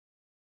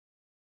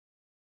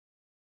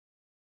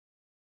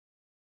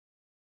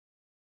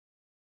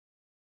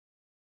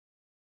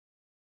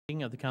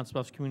meeting of the Council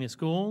Bluffs Community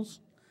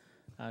Schools.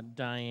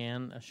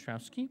 Diane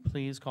Ostrowski,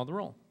 please call the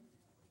roll.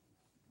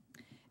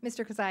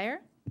 Mr. Kazire?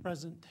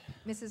 Present.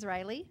 Mrs.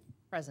 Riley?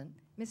 Present.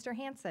 Mr.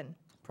 Hanson?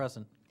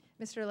 Present.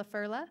 Mr.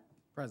 LaFurla?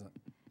 Present.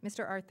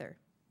 Mr. Arthur?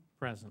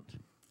 Present.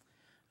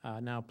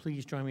 Now,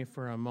 please join me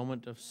for a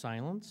moment of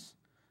silence,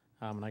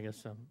 and I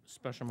guess a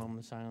special moment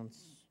of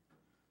silence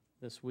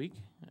this week,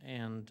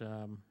 and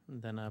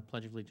then a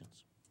Pledge of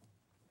Allegiance.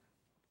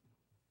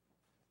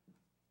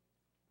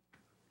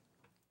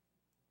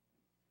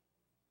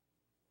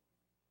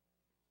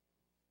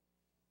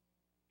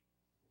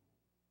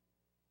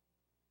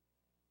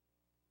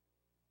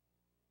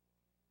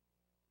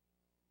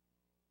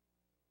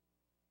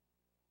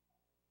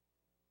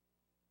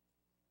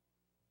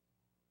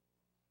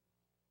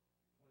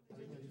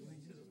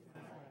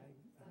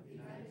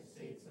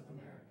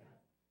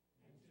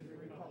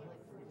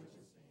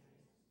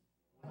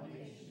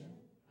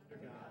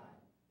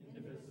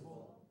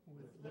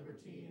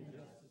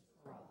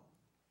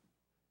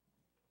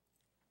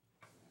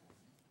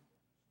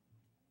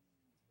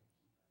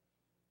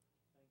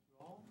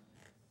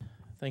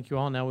 Thank you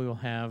all. Now we will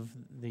have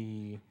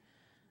the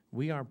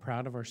We Are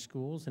Proud of Our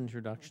Schools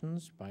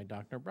introductions by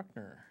Dr.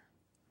 Bruckner.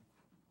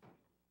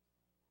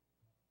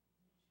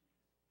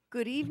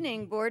 Good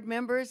evening, board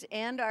members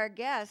and our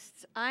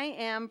guests. I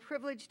am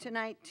privileged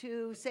tonight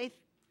to say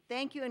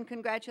thank you and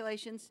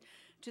congratulations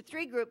to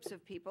three groups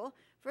of people.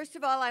 First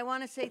of all, I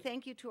want to say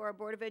thank you to our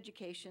Board of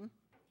Education.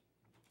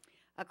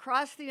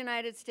 Across the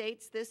United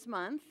States this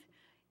month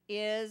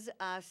is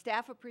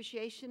Staff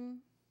Appreciation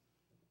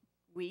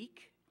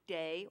Week,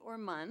 day, or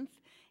month,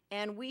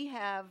 and we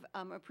have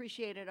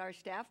appreciated our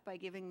staff by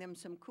giving them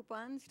some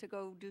coupons to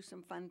go do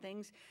some fun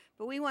things.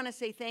 But we want to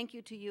say thank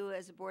you to you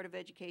as a Board of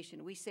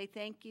Education. We say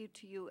thank you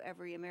to you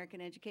every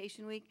American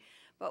Education Week,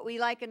 but we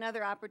like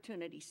another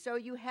opportunity. So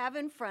you have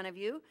in front of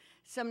you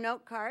some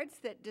note cards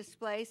that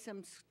display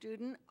some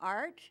student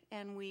art,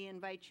 and we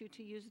invite you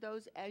to use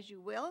those as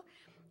you will.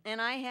 And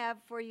I have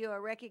for you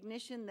a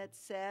recognition that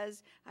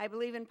says, I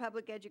believe in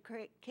public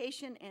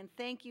education, and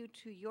thank you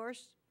to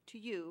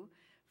you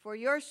for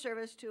your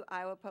service to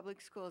Iowa Public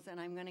Schools. And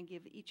I'm going to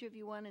give each of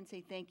you one and say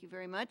thank you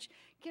very much.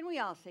 Can we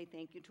all say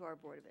thank you to our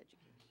Board of Education?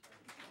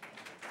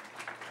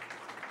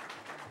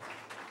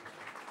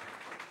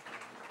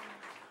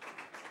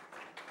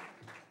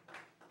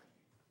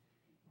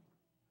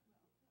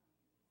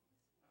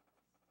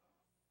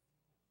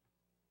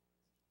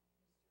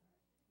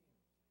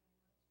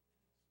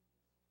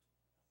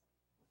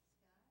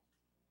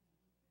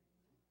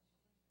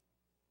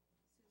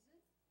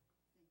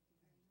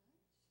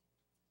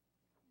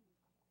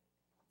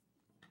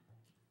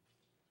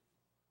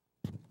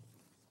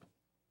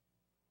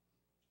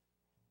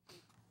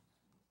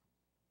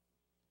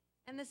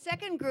 And the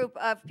second group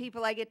of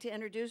people I get to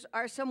introduce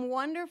are some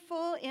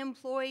wonderful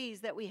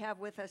employees that we have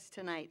with us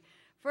tonight.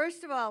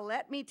 First of all,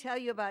 let me tell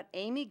you about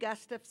Amy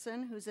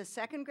Gustafson, who's a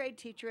second grade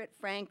teacher at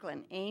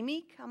Franklin.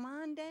 Amy, come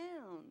on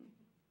down.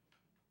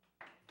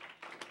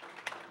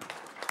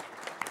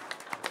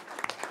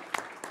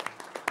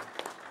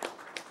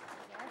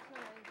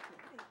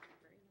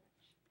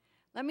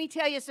 Let me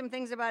tell you some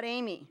things about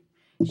Amy.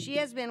 She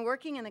has been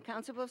working in the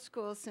Council Bluffs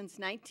Schools since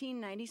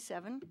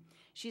 1997.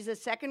 She's a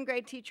second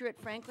grade teacher at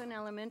Franklin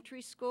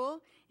Elementary School,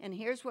 and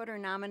here's what her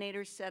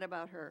nominators said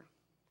about her.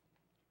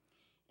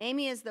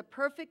 Amy is the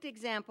perfect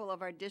example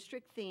of our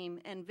district theme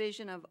and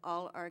vision of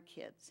all our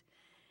kids.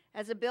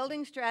 As a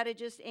building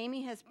strategist,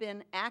 Amy has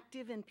been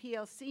active in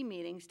PLC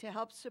meetings to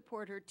help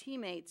support her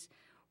teammates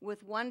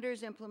with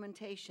Wonders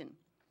implementation.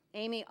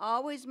 Amy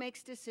always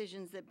makes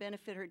decisions that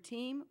benefit her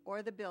team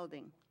or the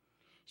building.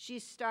 She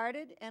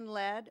started and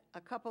led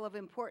a couple of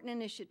important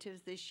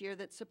initiatives this year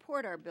that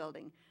support our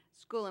building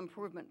school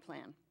improvement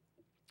plan.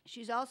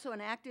 She's also an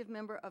active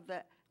member of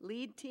the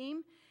LEAD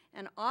team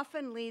and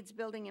often leads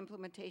building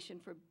implementation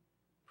for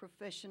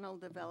professional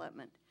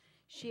development.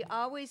 She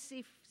always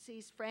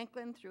sees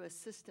Franklin through a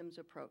systems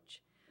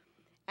approach.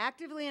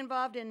 Actively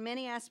involved in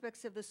many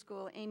aspects of the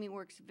school, Amy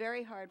works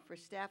very hard for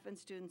staff and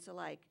students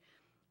alike.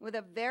 With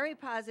a very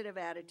positive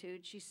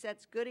attitude, she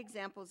sets good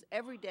examples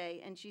every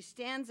day, and she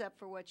stands up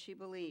for what she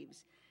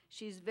believes.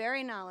 She's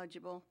very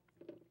knowledgeable,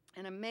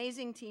 an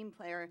amazing team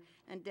player,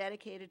 and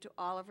dedicated to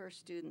all of her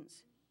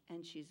students,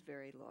 and she's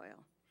very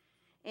loyal.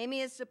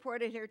 Amy is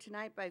supported here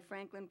tonight by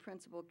Franklin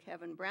Principal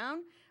Kevin Brown,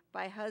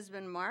 by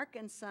husband Mark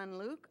and son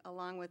Luke,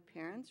 along with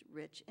parents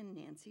Rich and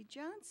Nancy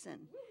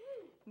Johnson.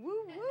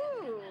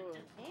 Woo-woo!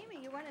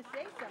 Amy, you want to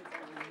say something?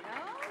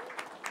 No?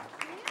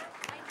 Yeah,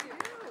 I do.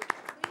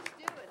 Please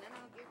do, and then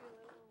I'll give you a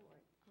little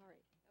award. All right.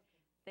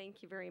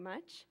 Thank you very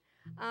much.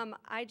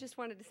 I just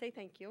wanted to say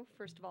thank you,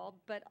 first of all,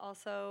 but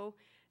also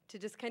to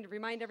just kind of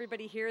remind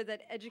everybody here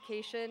that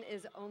education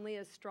is only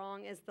as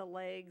strong as the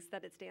legs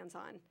that it stands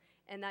on.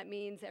 And that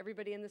means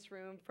everybody in this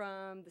room,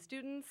 from the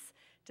students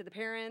to the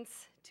parents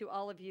to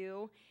all of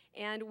you.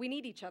 And we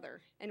need each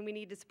other, and we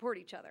need to support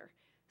each other.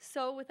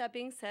 So with that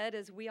being said,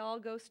 as we all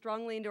go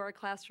strongly into our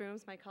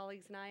classrooms, my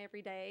colleagues and I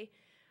every day,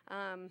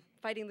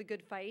 fighting the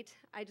good fight,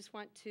 I just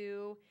want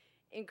to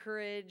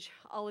encourage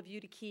all of you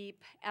to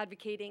keep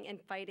advocating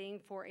and fighting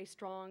for a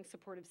strong,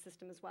 supportive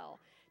system as well,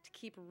 to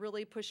keep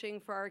really pushing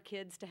for our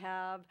kids to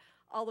have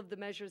all of the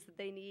measures that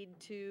they need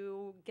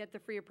to get the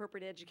free,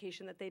 appropriate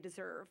education that they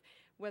deserve,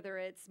 whether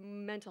it's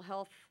mental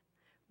health,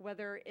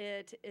 whether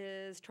it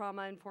is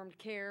trauma-informed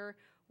care,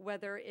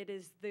 whether it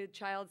is the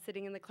child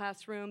sitting in the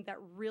classroom that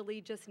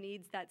really just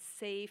needs that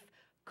safe,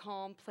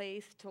 calm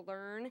place to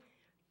learn.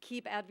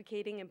 Keep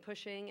advocating and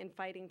pushing and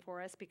fighting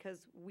for us because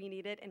we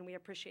need it and we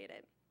appreciate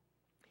it.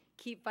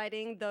 Keep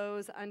fighting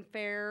those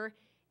unfair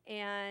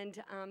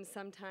and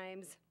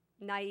sometimes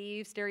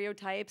naive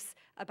stereotypes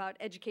about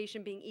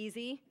education being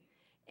easy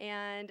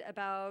and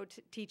about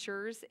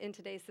teachers in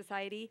today's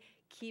society.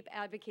 Keep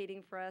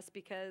advocating for us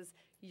because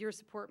your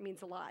support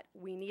means a lot.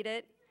 We need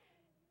it.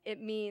 It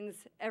means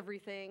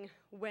everything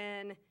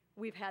when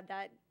we've had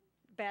that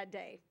bad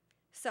day.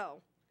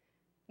 So,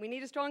 we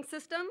need a strong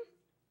system.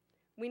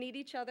 We need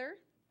each other.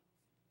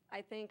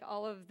 I thank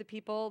all of the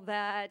people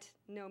that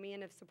know me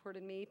and have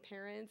supported me,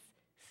 parents,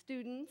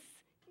 students,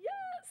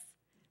 yes,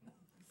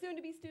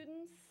 soon-to-be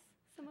students,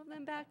 some of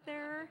them back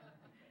there,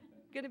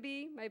 gonna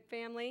be my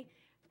family.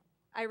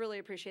 I really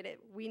appreciate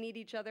it. We need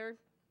each other.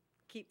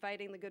 Keep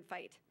fighting the good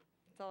fight.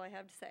 That's all I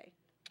have to say.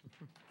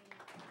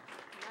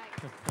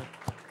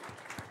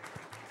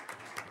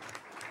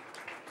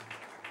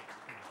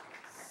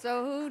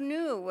 So who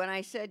knew when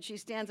I said she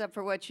stands up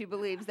for what she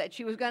believes that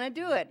she was going to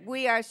do it?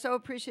 We are so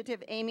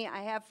appreciative. Amy,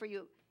 I have for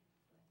you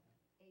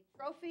a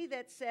trophy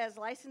that says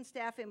Licensed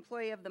Staff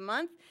Employee of the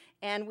Month,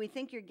 and we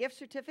think your gift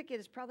certificate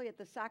is probably at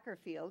the soccer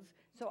fields.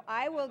 So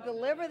I will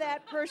deliver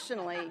that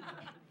personally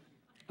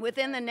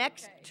within the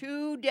next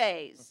 2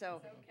 days.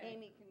 So,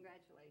 Amy,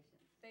 congratulations.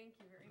 Thank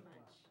you very much.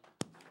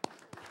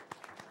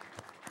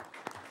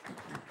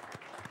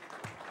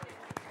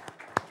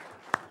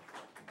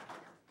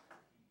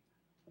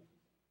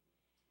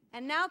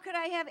 And now could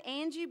I have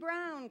Angie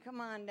Brown come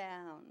on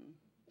down?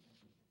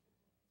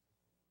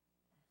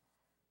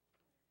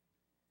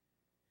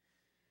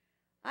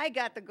 I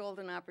got the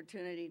golden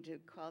opportunity to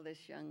call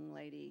this young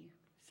lady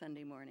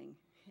Sunday morning,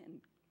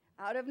 and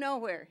out of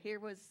nowhere, here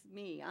was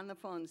me on the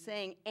phone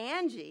saying,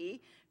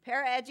 Angie,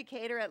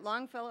 paraeducator at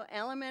Longfellow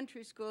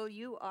Elementary School,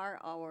 you are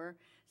our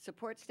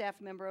support staff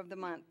member of the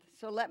month.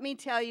 So let me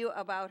tell you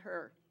about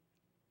her.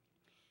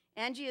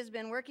 Angie has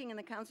been working in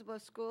the Council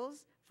of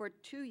Schools for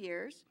 2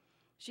 years.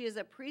 She is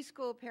a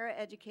preschool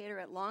paraeducator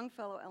at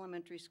Longfellow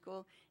Elementary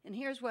School, and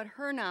here's what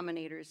her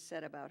nominators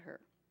said about her.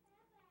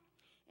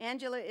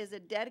 Angela is a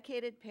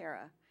dedicated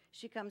para.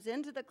 She comes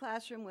into the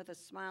classroom with a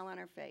smile on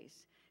her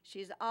face.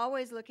 She's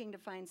always looking to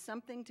find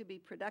something to be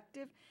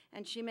productive,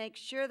 and she makes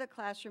sure the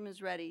classroom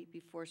is ready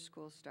before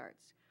school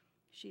starts.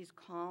 She's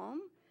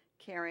calm,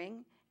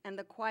 caring, and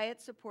the quiet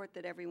support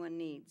that everyone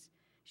needs.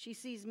 She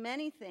sees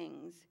many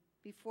things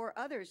before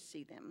others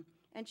see them,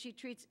 and she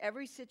treats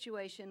every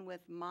situation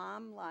with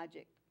mom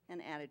logic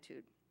and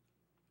attitude.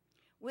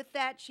 With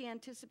that, she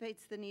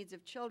anticipates the needs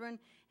of children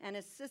and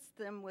assists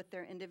them with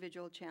their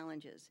individual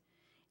challenges.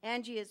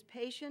 Angie is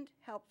patient,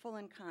 helpful,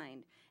 and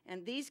kind,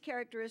 and these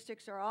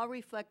characteristics are all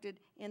reflected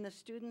in the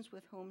students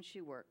with whom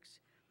she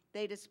works.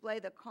 They display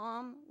the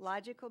calm,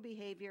 logical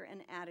behavior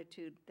and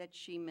attitude that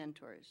she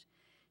mentors.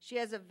 She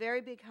has a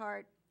very big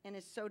heart and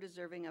is so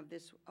deserving of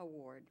this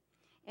award.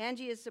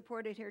 Angie is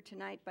supported here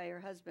tonight by her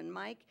husband,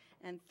 Mike,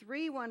 and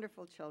 3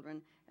 wonderful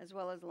children, as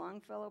well as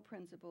Longfellow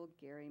principal,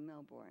 Gary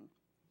Milbourne.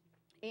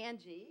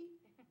 Angie,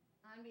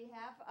 on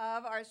behalf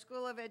of our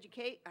school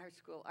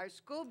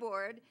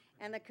board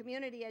and the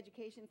Community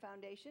Education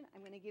Foundation, I'm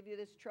going to give you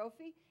this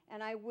trophy,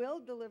 and I will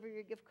deliver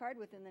your gift card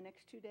within the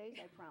next 2 days,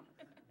 I promise.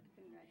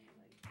 Congratulations.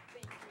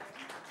 Thank you.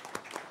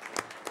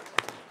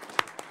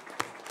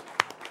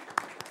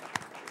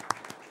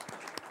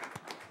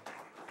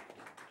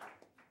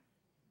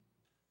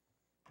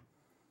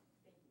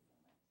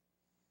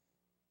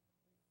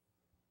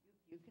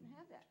 You can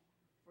have that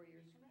for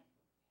your school.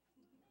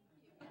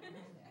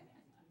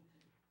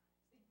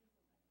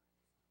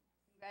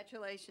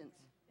 Congratulations.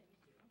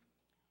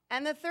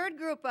 And the third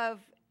group of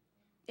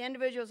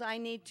individuals I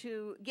need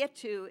to get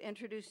to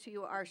introduce to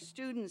you are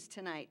students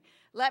tonight.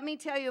 Let me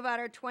tell you about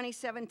our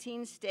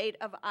 2017 State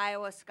of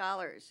Iowa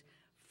Scholars.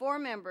 4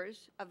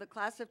 members of the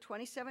class of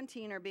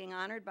 2017 are being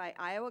honored by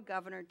Iowa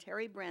Governor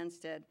Terry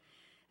Branstad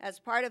as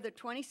part of the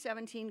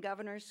 2017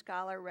 Governor's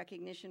Scholar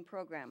Recognition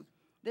Program.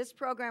 This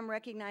program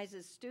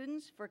recognizes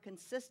students for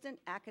consistent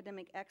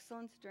academic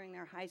excellence during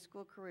their high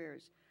school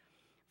careers.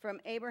 From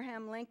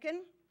Abraham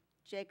Lincoln,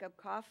 Jacob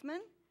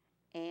Kaufman,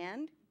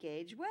 and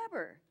Gage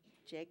Weber.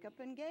 Jacob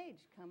and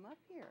Gage, come up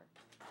here.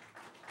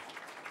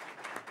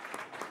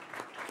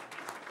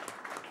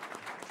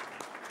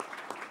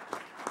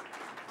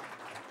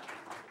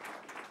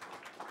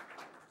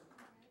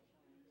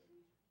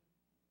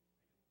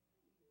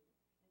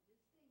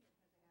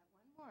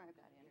 One more I've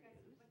got to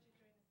introduce.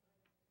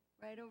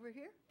 Right over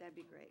here? That'd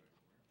be great.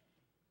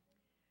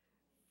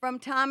 From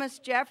Thomas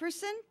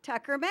Jefferson,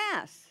 Tucker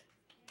Mass.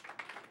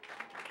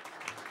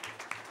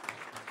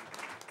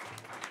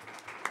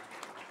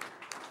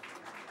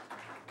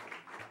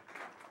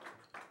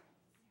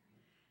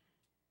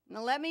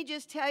 Now, let me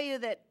just tell you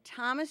that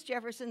Thomas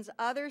Jefferson's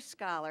other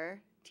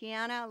scholar,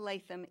 Tiana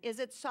Latham,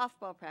 is at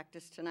softball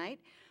practice tonight.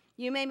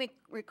 You may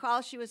recall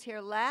she was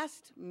here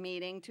last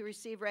meeting to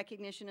receive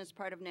recognition as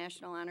part of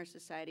National Honor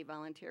Society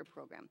volunteer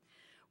program.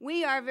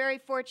 We are very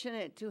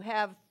fortunate to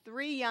have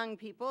 3 young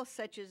people,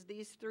 such as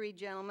these 3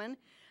 gentlemen.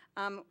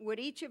 Would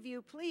each of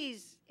you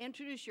please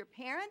introduce your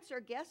parents or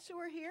guests who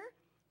are here,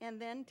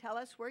 and then tell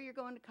us where you're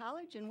going to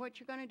college and what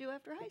you're going to do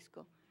after high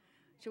school?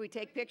 Should we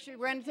take pictures?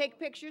 We're going to take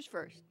pictures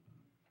first.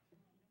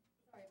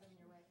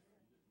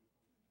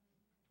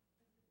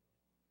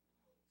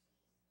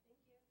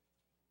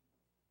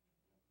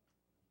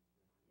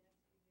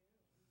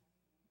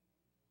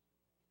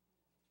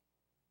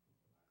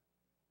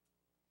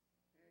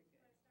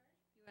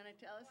 You want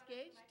to tell us,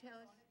 Gage?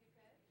 Tell us.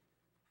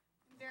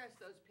 Embarrass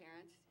those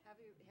parents.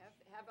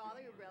 Have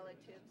all your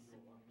relatives.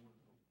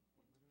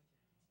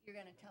 You're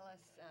going to tell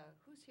us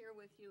who's here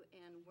with you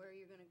and where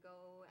you're going to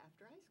go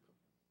after high school.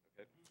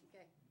 Okay.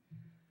 Okay.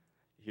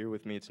 Here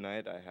with me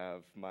tonight, I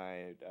have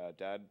my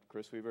dad,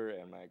 Chris Weaver,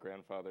 and my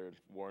grandfather,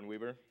 Warren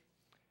Weaver.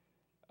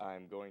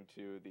 I'm going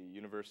to the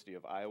University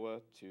of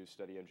Iowa to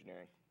study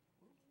engineering.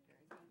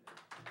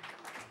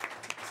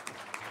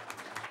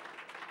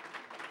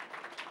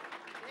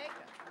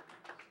 Jacob.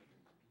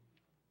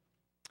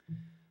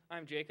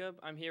 I'm Jacob.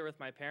 I'm here with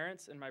my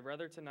parents and my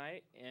brother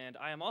tonight, and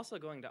I am also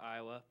going to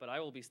Iowa, but I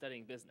will be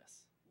studying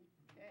business.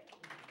 Okay.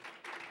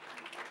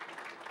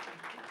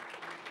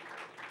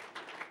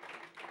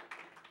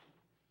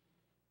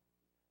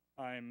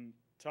 I'm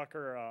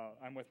Tucker.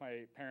 I'm with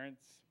my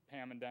parents,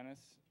 Pam and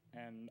Dennis,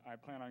 and I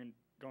plan on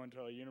going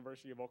to the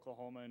University of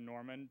Oklahoma in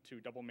Norman to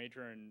double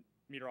major in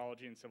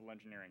meteorology and civil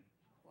engineering.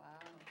 Wow.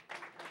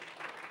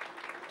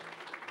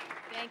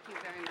 Thank you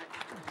very much.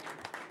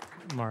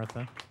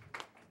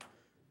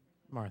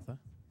 Martha,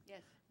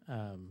 Yes.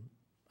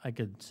 I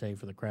could say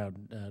for the crowd,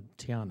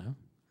 Tiana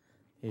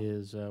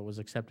was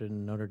accepted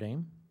in Notre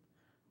Dame,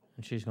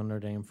 and she's going to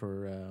Notre Dame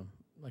for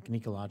like an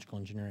ecological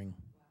engineering.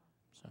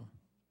 So,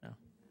 yeah.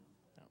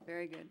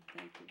 Very good.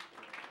 Thank you.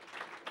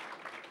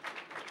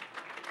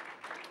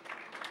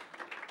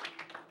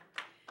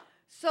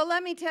 So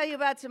let me tell you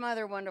about some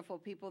other wonderful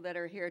people that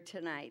are here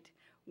tonight.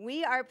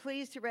 We are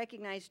pleased to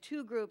recognize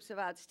 2 groups of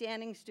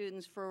outstanding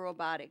students for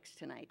robotics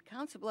tonight.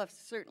 Council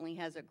Bluffs certainly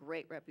has a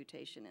great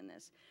reputation in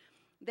this.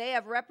 They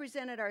have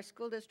represented our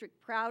school district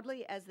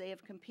proudly as they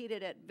have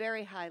competed at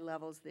very high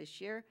levels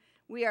this year.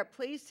 We are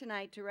pleased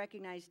tonight to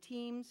recognize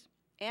teams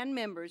and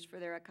members for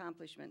their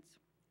accomplishments.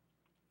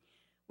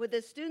 Would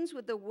the students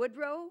with the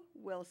Woodrow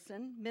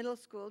Wilson Middle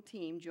School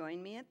team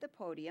join me at the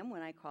podium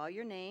when I call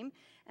your name?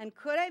 And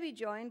could I be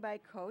joined by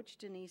Coach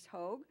Denise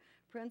Hogue,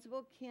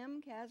 Principal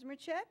Kim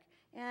Kazmerchek,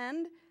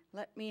 and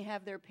let me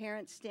have their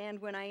parents stand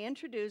when I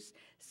introduce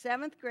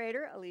 7th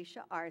grader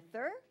Alicia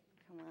Arthur.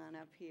 Come on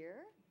up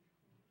here.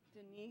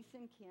 Denise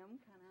and Kim,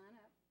 come on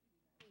up.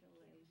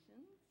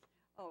 Congratulations.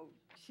 Oh,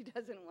 she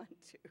doesn't want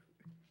to.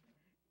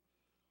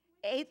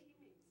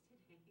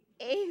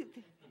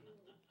 8th.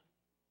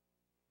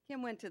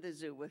 Kim went to the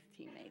zoo with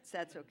teammates.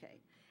 That's okay.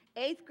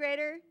 8th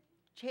grader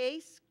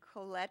Chase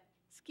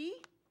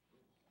Koletsky.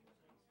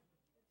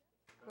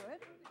 Good.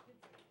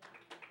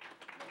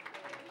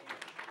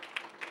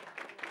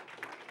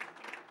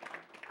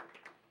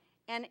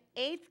 And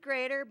 8th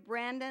grader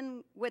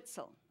Brandon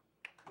Witzel.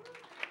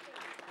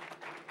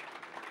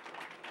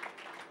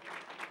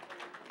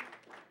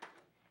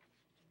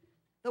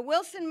 The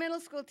Wilson Middle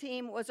School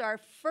team was our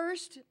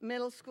first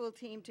middle school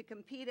team to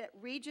compete at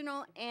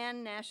regional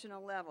and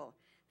national level.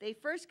 They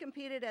first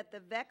competed at the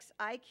VEX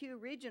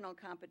IQ Regional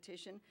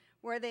Competition,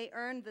 where they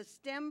earned the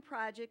STEM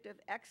Project of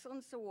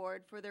Excellence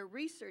Award for their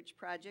research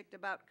project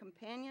about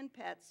companion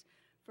pets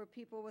for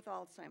people with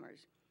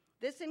Alzheimer's.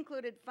 This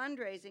included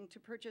fundraising to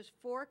purchase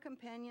 4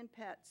 companion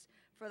pets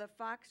for the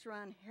Fox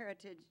Run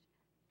Heritage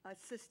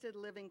Assisted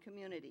Living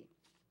Community.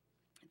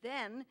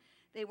 Then,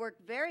 they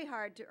worked very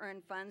hard to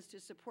earn funds to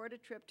support a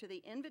trip to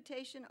the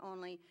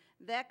invitation-only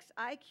VEX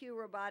IQ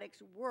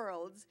Robotics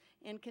Worlds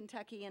in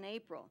Kentucky in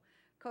April.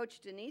 Coach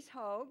Denise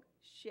Hogue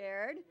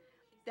shared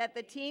that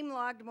the team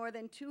logged more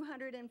than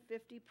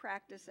 250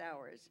 practice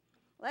hours.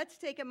 Let's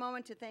take a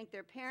moment to thank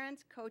their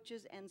parents,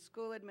 coaches, and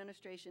school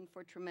administration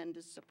for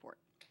tremendous support.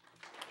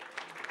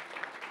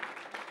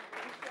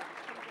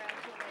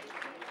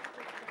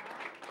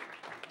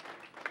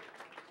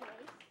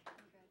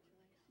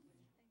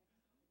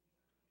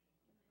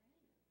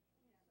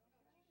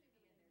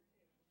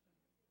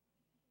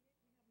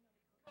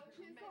 Do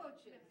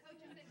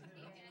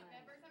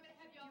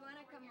you want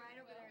to come right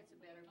over there? It's a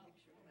better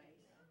picture place.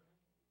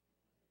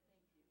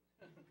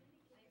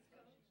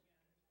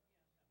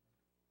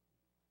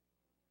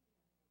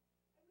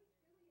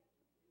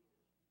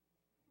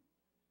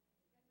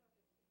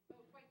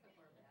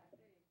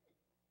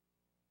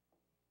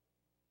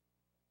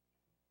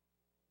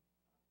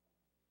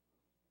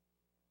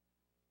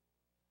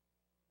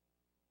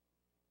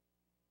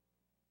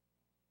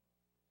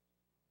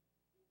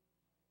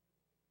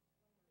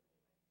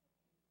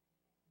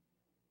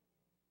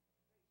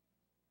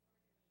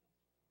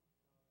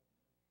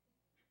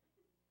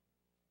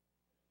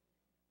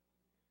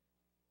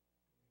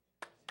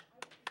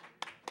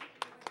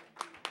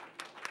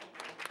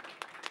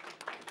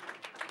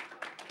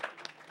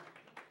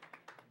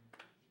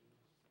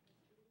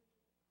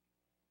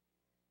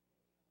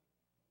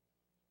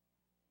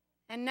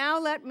 And now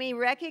let me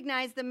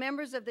recognize the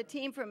members of the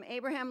team from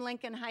Abraham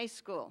Lincoln High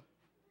School,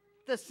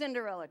 the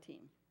Cinderella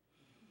team.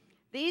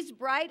 These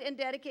bright and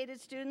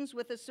dedicated students,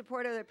 with the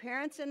support of their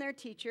parents and their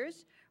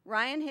teachers,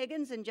 Ryan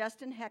Higgins and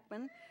Justin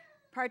Heckman,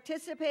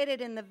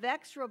 participated in the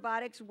VEX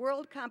Robotics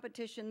World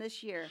Competition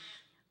this year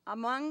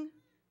among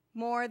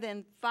more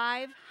than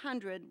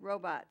 500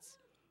 robots.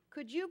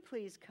 Could you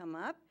please come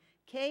up?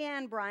 Kay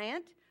Ann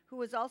Bryant, who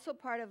was also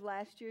part of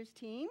last year's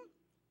team,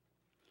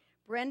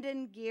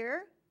 Brendan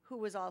Gear, who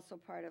was also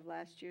part of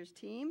last year's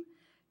team,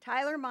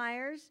 Tyler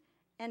Myers,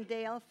 and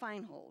Dale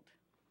Feinhold.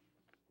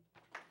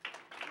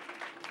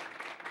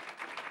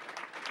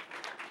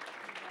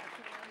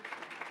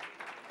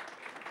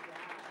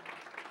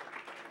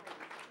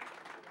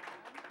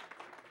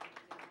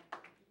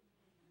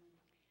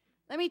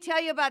 Let me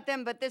tell you about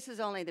them, but this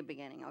is only the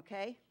beginning,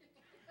 okay?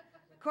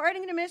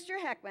 According to Mr.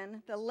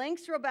 Heckman, the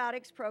Lynx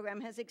Robotics program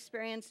has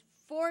experienced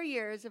 4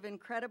 years of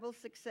incredible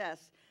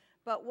success,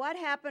 but what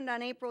happened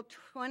on April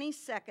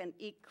 22nd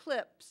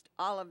eclipsed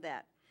all of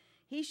that.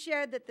 He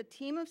shared that the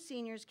team of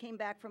seniors came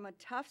back from a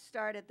tough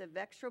start at the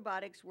VEX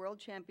Robotics World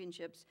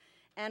Championships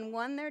and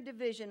won their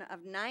division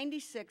of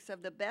 96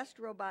 of the best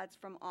robots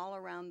from all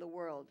around the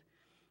world.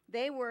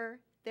 There were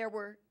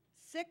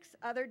 6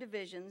 other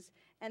divisions,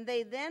 and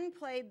they then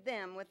played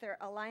them with their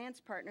alliance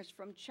partners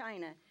from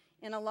China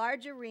in a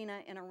large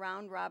arena in a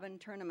round-robin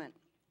tournament.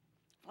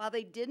 While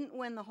they didn't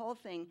win the whole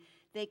thing,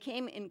 they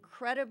came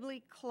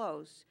incredibly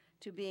close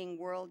to being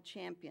world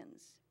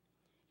champions.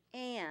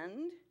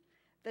 And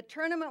the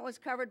tournament was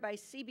covered by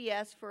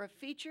CBS for a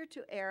feature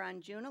to air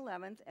on June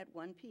 11th at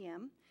 1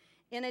 p.m.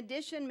 In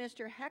addition,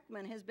 Mr.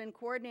 Heckman has been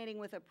coordinating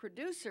with a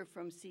producer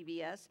from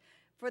CBS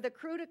for the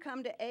crew to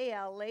come to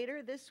AL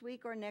later this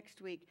week or next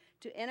week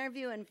to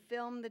interview and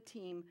film the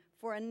team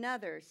for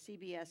another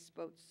CBS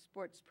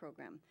sports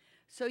program.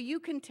 So you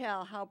can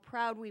tell how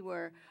proud we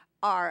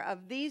are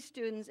of these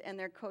students and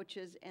their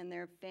coaches and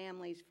their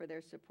families for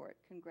their support.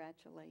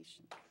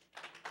 Congratulations.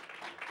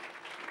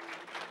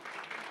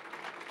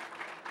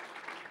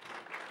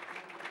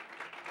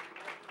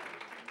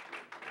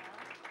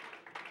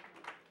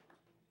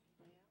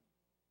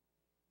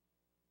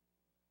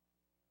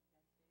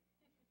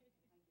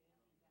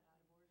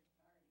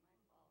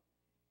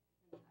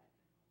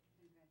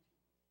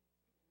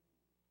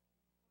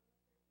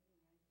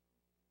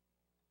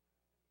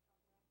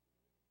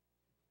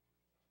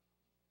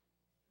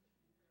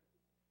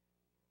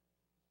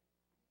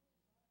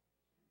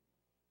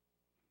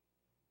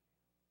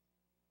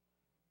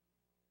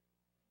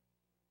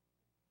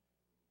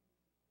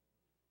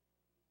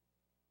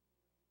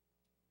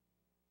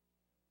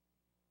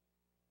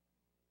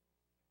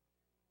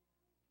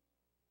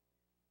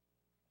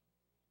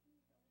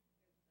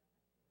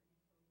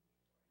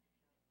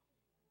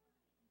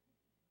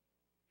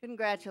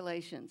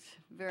 Congratulations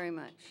very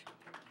much.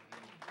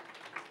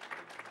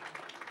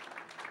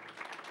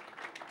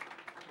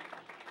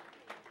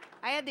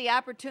 I had the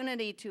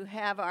opportunity to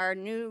have our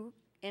new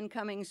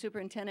incoming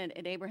superintendent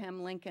at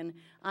Abraham Lincoln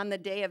on the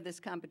day of this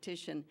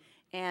competition,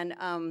 and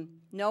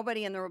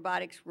nobody in the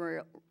robotics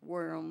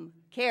room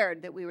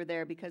cared that we were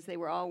there because they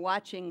were all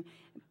watching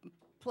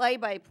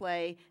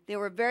play-by-play. They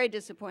were very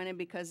disappointed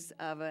because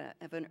of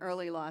an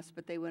early loss,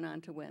 but they went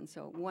on to win.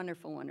 So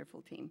wonderful,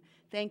 wonderful team.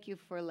 Thank you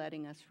for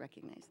letting us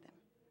recognize them.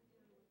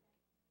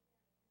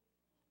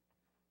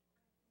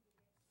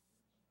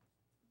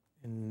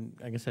 And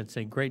I guess I'd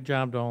say great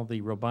job to all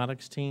the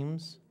robotics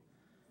teams.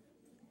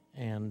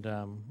 And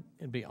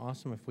it'd be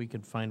awesome if we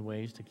could find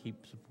ways to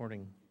keep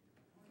supporting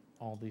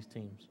all these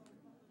teams.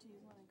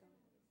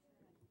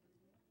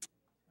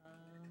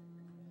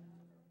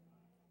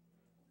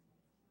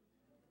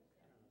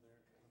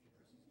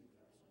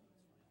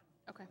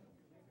 Okay.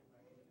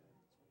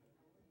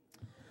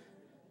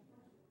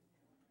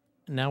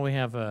 Now we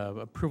have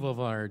approval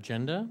of our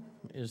agenda.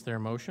 Is there a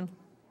motion?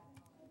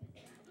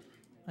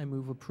 I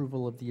move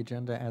approval of the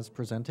agenda as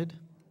presented.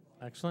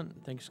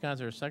 Excellent. Thank you, Scott. Is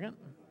there a second?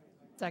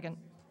 Second.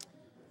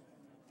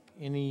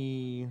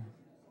 Any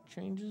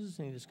changes?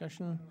 Any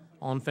discussion?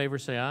 All in favor,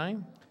 say aye.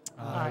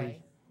 Aye.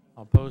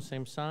 All opposed,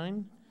 same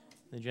sign.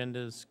 The agenda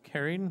is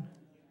carried.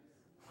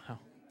 Wow.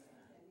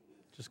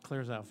 Just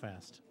clears out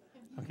fast.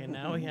 Okay,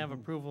 now we have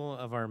approval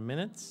of our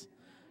minutes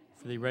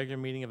for the regular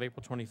meeting of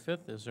April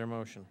 25th. Is there a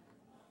motion?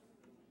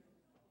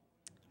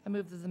 I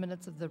move that the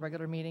minutes of the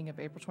regular meeting of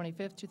April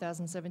 25th,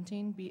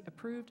 2017 be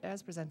approved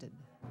as presented.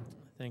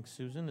 Thanks,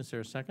 Susan. Is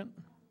there a second?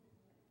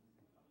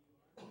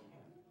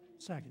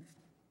 Second.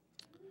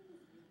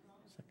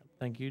 Second.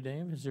 Thank you,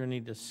 Dave. Is there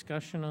any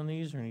discussion on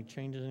these or any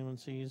changes anyone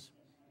sees?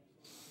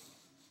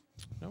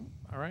 No?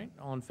 All right.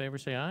 All in favor,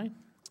 say aye.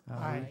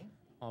 Aye.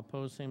 All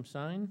opposed, same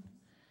sign.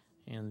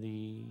 And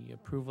the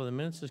approval of the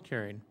minutes is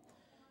carried.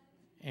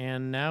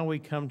 And now we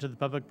come to the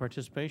public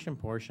participation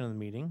portion of the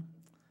meeting,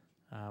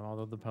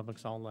 although the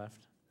public's all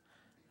left.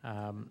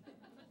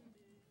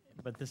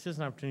 But this is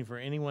an opportunity for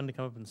anyone to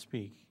come up and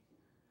speak.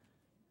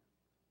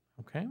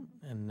 Okay,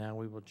 and now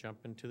we will jump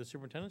into the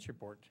superintendent's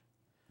report.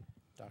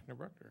 Dr.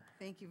 Bruckner.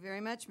 Thank you very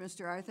much,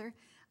 Mr. Arthur.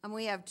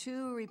 We have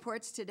two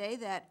reports today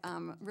that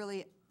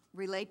really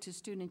relate to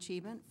student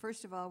achievement.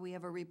 First of all, we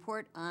have a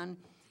report on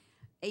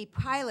a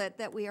pilot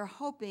that we are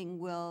hoping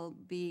will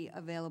be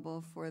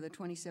available for the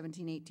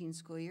 2017-18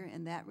 school year,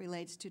 and that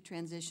relates to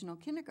transitional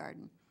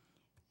kindergarten.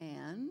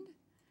 And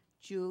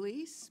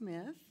Julie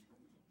Smith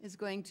is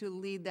going to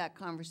lead that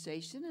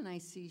conversation, and I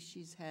see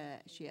she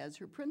has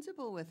her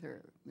principal with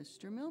her,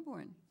 Mr.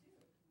 Milborn.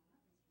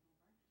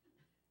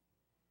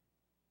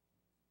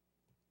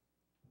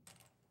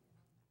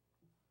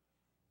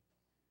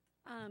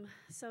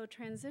 So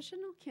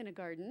transitional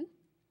kindergarten,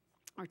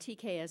 or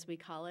TK as we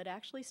call it,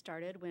 actually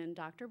started when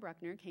Dr.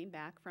 Bruckner came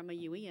back from a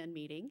UEN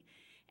meeting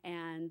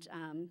and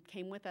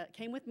came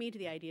with me to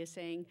the idea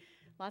saying,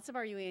 lots of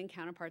our UEN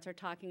counterparts are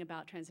talking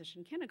about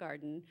transition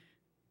kindergarten.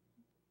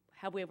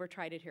 Have we ever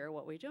tried it here?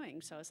 What are we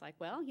doing? So it's like,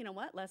 well, you know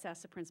what? Let's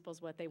ask the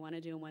principals what they want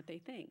to do and what they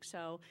think.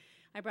 So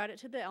I brought it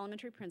to the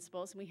elementary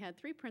principals, and we had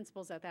 3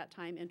 principals at that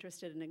time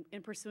interested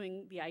in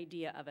pursuing the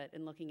idea of it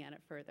and looking at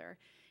it further.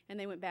 And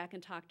they went back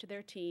and talked to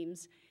their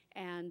teams,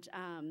 and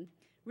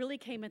really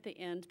came at the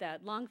end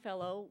that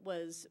Longfellow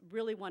was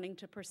really wanting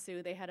to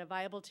pursue. They had a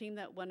viable team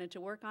that wanted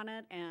to work on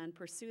it and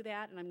pursue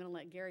that, and I'm going to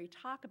let Gary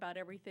talk about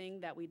everything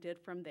that we did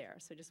from there.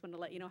 So just wanted to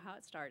let you know how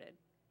it started.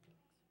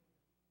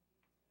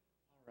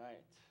 All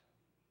right.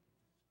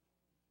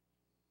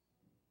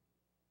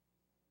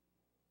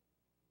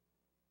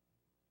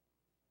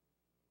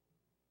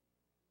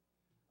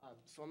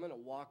 So I'm going to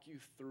walk you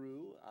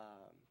through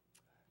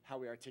how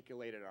we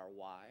articulated our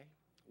why,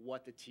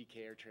 what the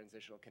TK or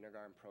Transitional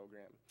Kindergarten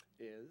Program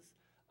is,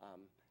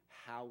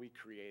 how we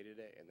created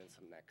it, and then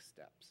some next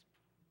steps.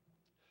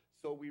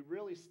 So we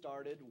really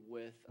started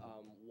with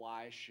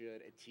why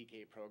should a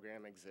TK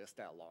program exist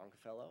at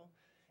Longfellow.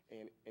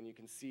 And you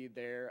can see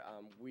there,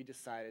 we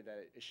decided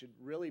that it should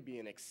really be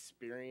an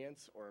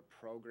experience or a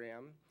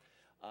program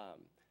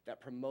that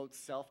promotes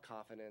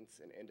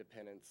self-confidence and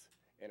independence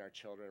in our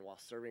children while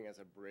serving as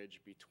a bridge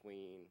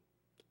between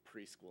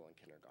preschool and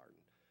kindergarten.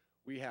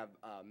 We have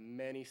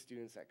many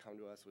students that come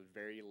to us with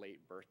very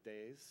late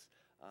birthdays.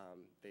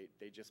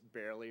 They just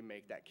barely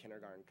make that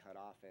kindergarten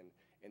cutoff,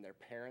 and their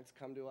parents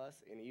come to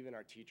us, and even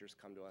our teachers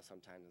come to us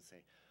sometimes and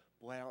say,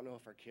 boy, I don't know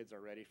if our kids are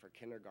ready for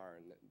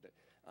kindergarten.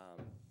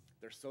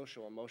 Their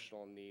social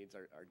emotional needs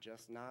are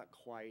just not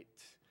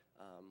quite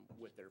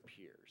with their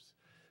peers.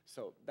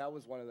 So that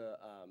was one of the,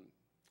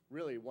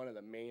 really one of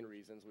the main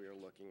reasons we were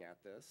looking at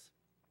this.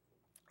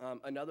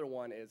 Another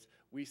one is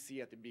we see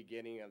at the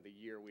beginning of the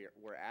year,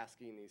 we're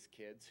asking these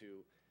kids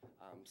who,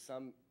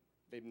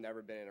 they've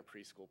never been in a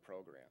preschool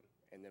program.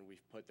 And then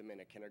we've put them in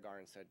a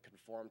kindergarten and said,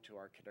 conform to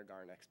our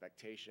kindergarten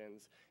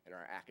expectations and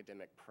our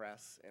academic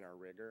press and our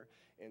rigor.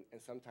 And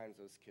sometimes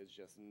those kids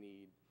just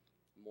need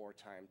more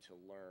time to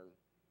learn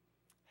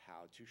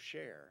how to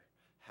share,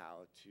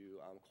 how to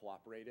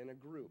cooperate in a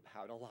group,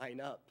 how to line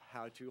up,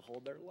 how to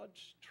hold their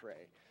lunch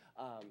tray.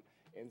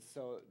 And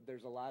so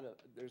there's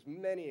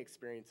many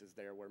experiences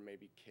there where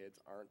maybe kids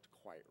aren't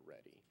quite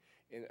ready.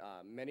 In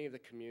many of the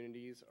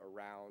communities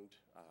around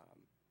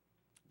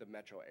the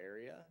metro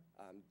area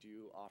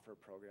do offer a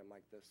program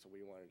like this, so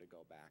we wanted to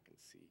go back and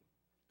see,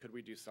 could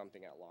we do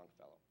something at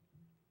Longfellow?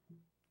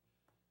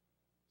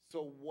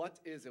 So what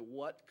is it?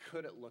 What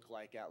could it look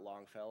like at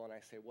Longfellow? And I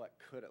say, what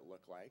could it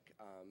look like?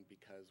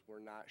 Because we're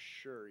not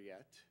sure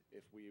yet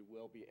if we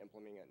will be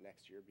implementing it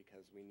next year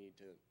because we need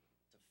to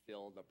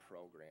fill the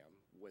program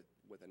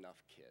with enough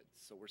kids.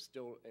 So we're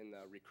still in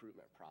the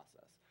recruitment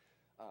process.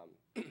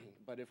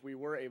 But if we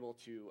were able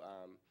to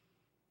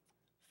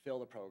fill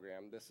the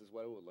program, this is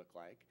what it would look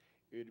like.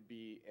 It would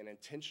be an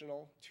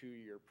intentional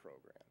 2-year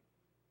program.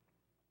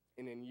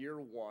 And in year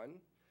 1,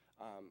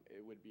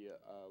 it would be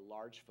a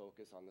large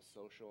focus on the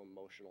social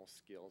emotional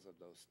skills of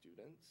those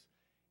students.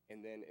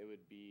 And then it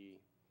would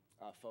be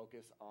a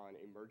focus on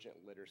emergent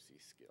literacy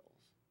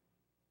skills.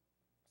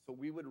 So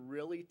we would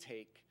really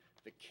take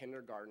the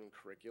kindergarten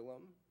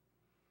curriculum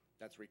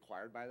that's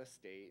required by the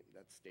state,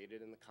 that's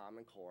stated in the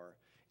Common Core,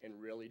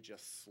 and really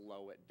just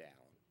slow it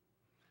down.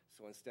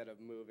 So instead of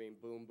moving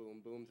boom,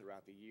 boom, boom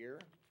throughout the year,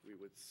 we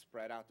would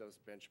spread out those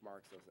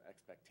benchmarks, those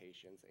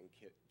expectations, and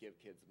give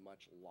kids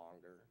much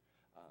longer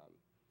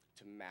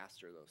to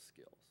master those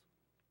skills.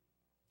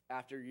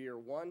 After year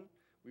 1,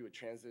 we would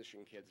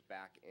transition kids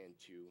back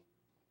into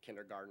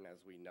kindergarten as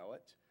we know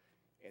it,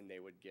 and they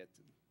would get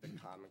the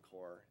Common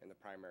Core, and the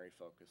primary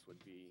focus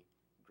would be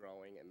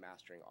growing and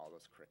mastering all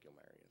those curriculum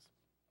areas.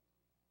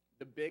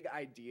 The big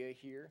idea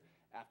here,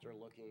 after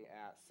looking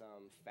at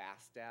some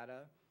FAST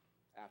data,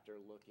 after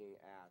looking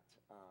at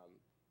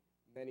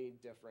many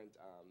different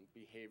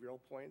behavioral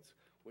points,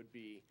 would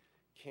be,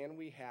 can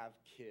we have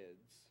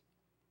kids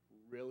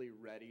really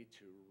ready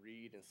to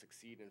read and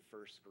succeed in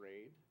 1st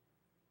grade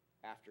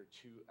after a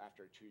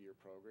 2-year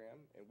program?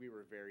 And we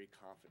were very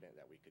confident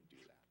that we could do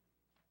that.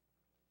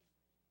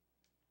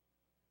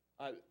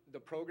 The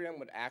program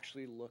would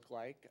actually look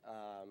like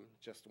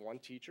just one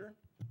teacher,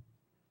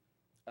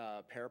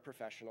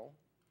 paraprofessional,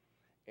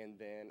 and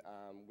then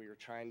we were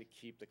trying to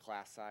keep the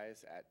class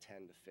size at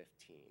 10 to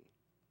 15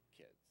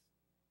 kids.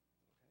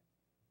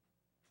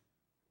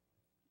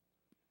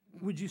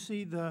 Would you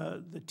see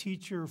the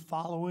teacher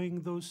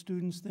following those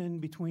students then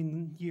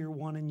between year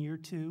 1 and year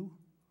 2?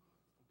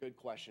 Good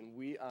question.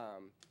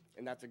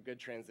 And that's a good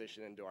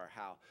transition into our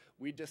how.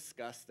 We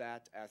discussed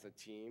that as a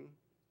team,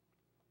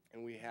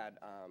 and we had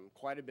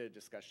quite a bit of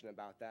discussion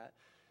about that.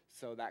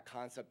 So that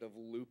concept of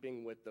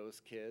looping with those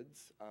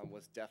kids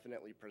was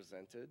definitely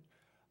presented.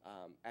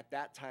 At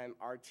that time,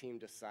 our team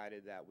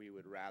decided that we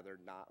would rather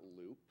not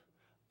loop,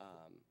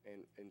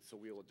 and so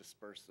we will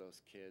disperse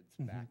those kids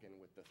back in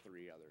with the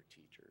 3 other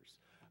teachers.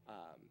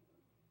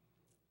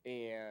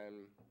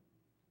 And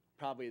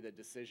probably the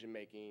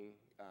decision-making,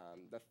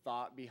 the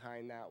thought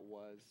behind that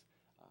was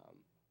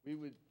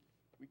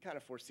we kind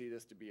of foresee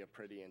this to be a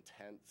pretty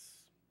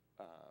intense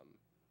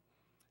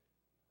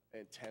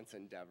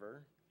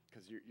endeavor,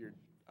 because you're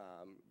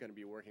going to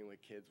be working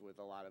with kids with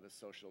a lot of the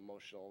social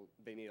emotional,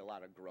 they need a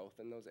lot of growth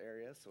in those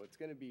areas, so it's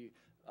going to be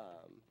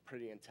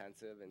pretty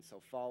intensive, and so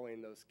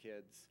following those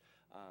kids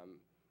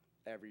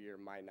every year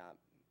might not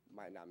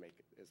make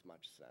as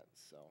much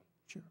sense. So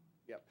Sure.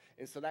 yep.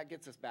 And so that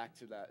gets us back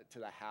to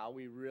the how.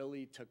 I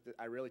really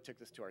took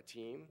this to our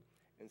team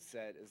and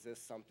said, is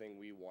this something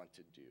we want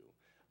to do?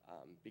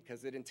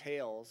 Because it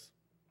entails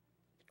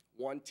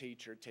one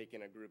teacher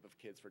taking a group of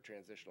kids for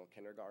transitional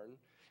kindergarten,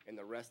 and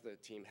the rest of the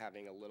team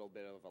having a little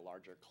bit of a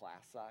larger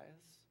class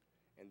size,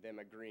 and them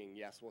agreeing,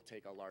 yes, we'll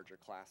take a larger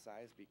class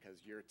size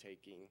because you're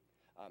taking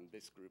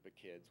this group of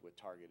kids with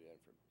targeted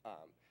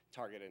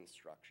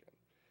instruction.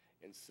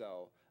 And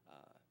so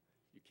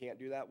you can't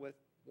do that with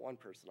one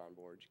person on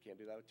board. You can't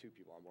do that with 2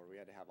 people on board. We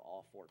had to have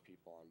all 4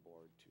 people on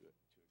board to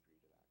agree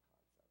to that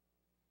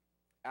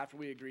concept. After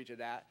we agreed to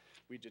that,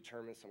 we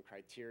determined some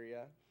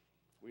criteria.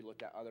 We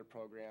looked at other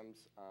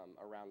programs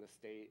around the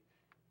state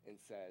and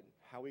said,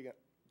 how are we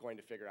going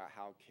to figure out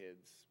how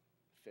kids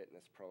fit in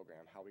this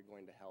program? How are we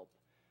going to help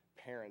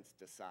parents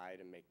decide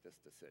and make this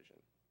decision?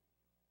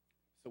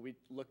 So we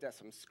looked at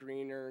some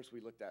screeners, we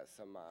looked at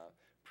some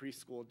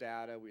preschool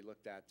data, we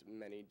looked at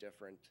many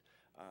different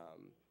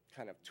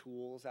kind of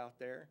tools out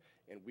there,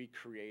 and we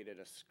created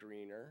a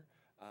screener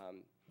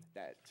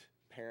that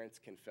parents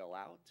can fill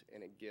out,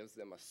 and it gives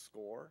them a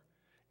score,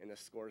 and the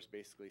scores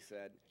basically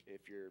said,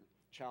 if your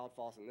child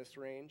falls in this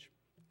range,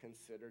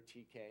 consider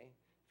TK.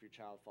 If your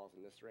child falls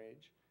in this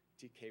range,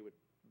 TK would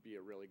be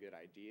a really good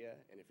idea,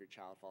 and if your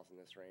child falls in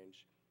this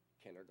range,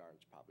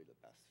 kindergarten's probably the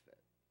best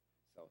fit.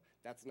 So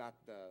that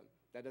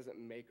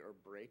doesn't make or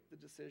break the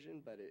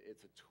decision, but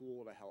it's a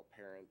tool to help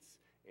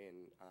parents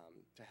and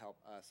to help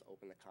us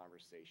open the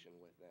conversation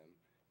with them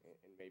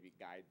and maybe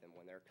guide them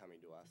when they're coming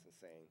to us and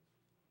saying,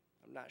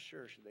 I'm not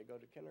sure, should they go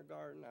to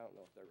kindergarten? I don't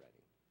know if they're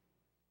ready.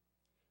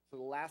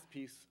 So the last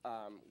piece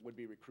would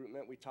be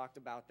recruitment. We talked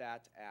about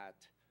that at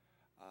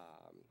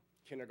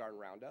Kindergarten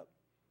Roundup.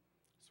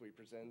 So we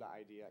presented the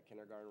idea at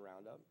Kindergarten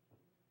Roundup.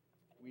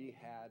 We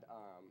had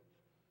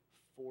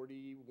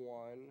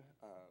 41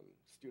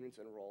 students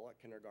enroll at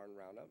Kindergarten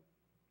Roundup.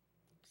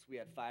 So we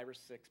had 5 or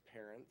 6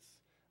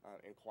 parents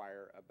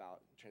inquire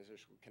about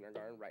transitional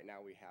kindergarten. Right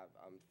now we have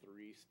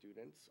 3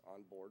 students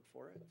on board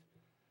for it.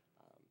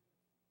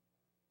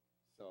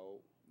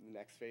 So the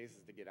next phase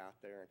is to get out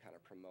there and kind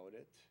of promote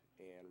it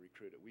and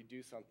recruit it. We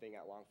do something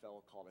at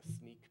Longfellow called a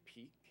sneak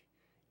peek,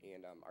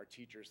 and our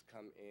teachers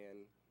come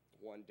in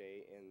one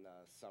day in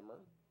the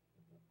summer,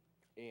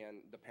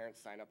 and the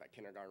parents sign up at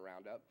Kindergarten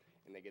Roundup,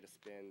 and they get to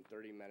spend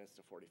 30 minutes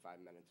to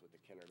 45 minutes with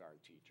the kindergarten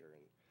teacher,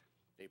 and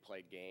they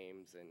play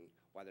games, and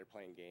while they're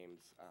playing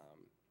games,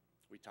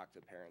 we talk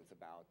to the parents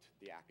about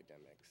the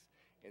academics.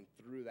 And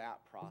through that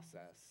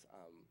process,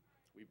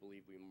 we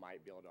believe we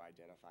might be able to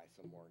identify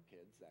some more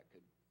kids that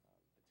could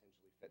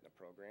potentially fit in the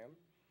program.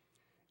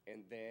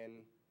 And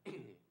then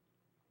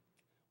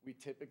we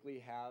typically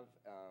have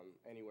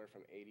anywhere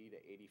from 80 to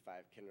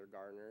 85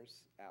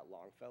 kindergartners at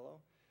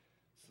Longfellow.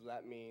 So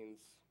that means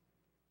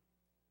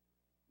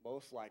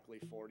most likely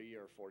 40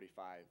 or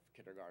 45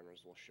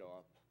 kindergartners will show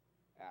up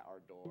at our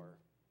door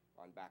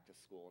on back to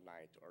school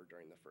night or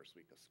during the first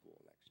week of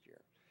school next year.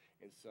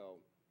 And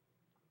so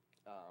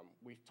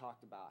we've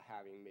talked about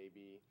having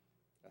maybe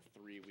a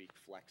 3-week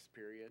flex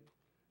period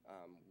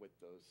with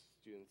those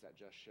students that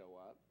just show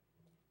up,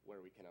 where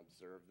we can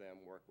observe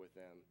them, work with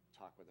them,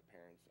 talk with the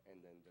parents,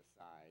 and then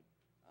decide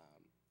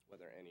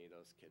whether any of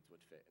those kids would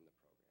fit in the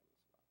program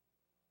as well.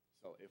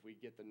 So if we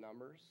get the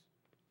numbers,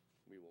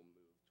 we will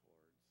move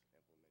towards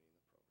implementing the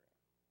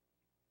program.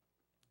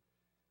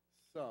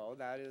 So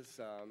that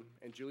is,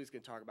 and Julie's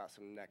going to talk about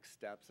some next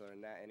steps. Other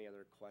than that, any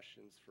other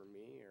questions for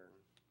me? Or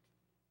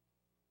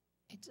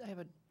I have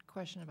a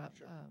question about,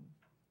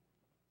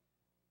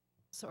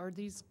 so are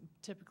these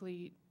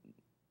typically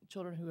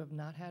children who have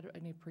not had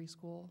any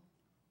preschool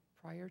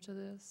prior to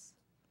this?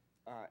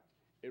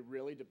 It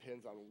really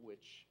depends on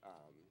which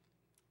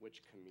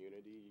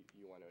community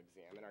you want to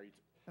examine. Are you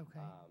Okay.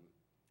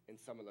 In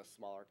some of the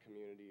smaller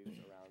communities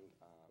around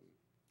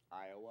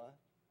Iowa,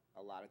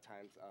 a lot of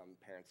times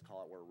parents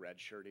call it we're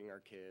redshirting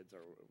our kids,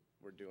 or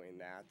we're doing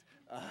that.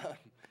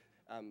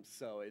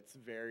 So it's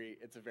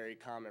a very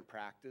common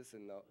practice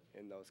in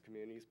those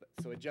communities. But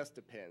so it just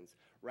depends.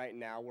 Right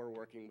now, we're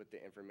working with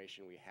the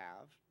information we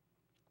have,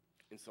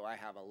 and so I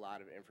have a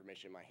lot of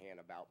information in my hand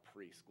about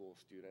preschool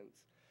students,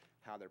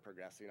 how they're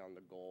progressing on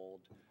the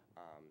gold,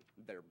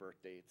 their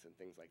birth dates, and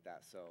things like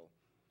that. So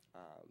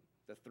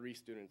the 3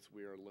 students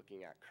we are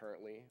looking at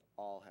currently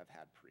all have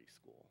had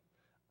preschool.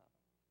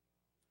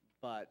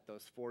 But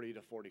those 40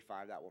 to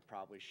 45 that will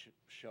probably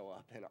show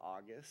up in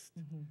August,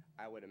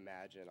 I would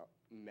imagine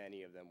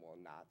many of them will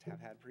not have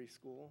had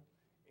preschool,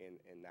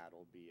 and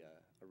that'll be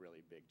a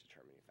really big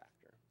determining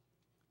factor.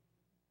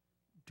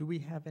 Do we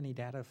have any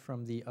data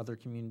from the other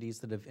communities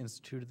that have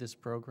instituted this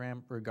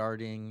program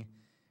regarding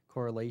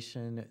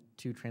correlation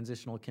to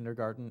transitional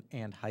kindergarten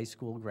and high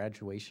school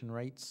graduation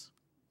rates?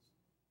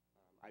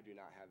 I do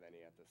not have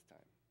any at this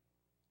time.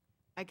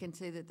 I can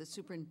say that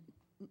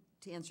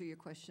to answer your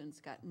question,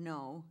 Scott,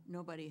 no,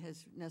 nobody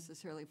has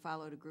necessarily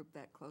followed a group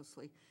that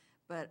closely.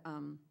 But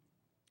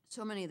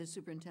so many of the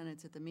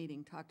superintendents at the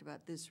meeting talked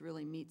about this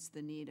really meets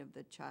the need of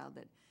the child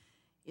that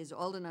is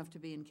old enough to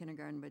be in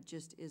kindergarten but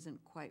just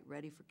isn't quite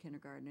ready for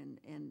kindergarten.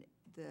 And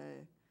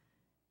the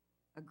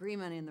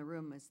agreement in the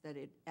room is that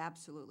it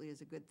absolutely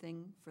is a good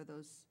thing for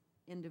those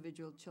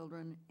individual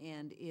children,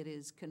 and it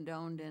is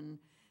condoned and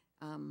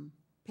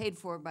paid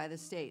for by the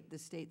state. The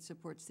state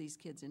supports these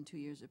kids in 2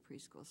 years of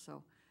preschool,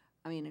 so,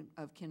 I mean,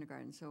 of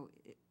kindergarten. So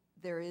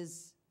there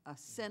is a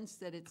sense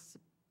that it's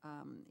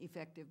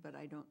effective, but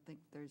I don't think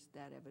there's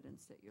that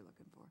evidence that you're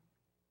looking for.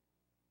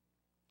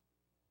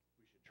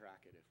 We should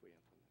track it if we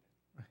implement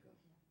it.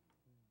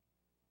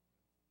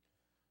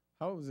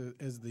 How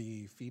is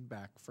the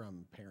feedback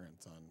from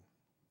parents on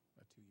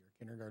a 2-year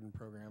kindergarten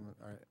program?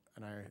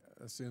 And I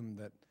assume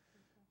that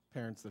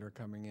parents that are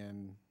coming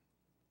in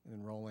and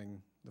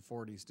enrolling the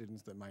 40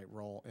 students that might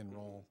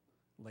enroll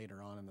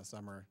later on in the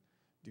summer,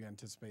 do you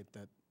anticipate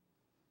that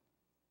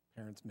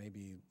parents may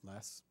be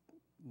less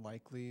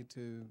likely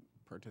to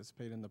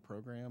participate in the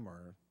program,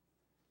 or?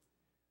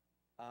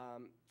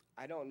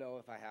 I don't know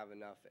if I have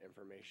enough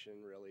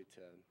information really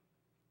to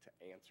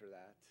answer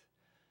that.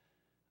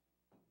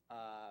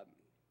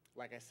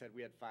 Like I said,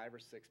 we had 5 or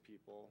 6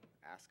 people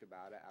ask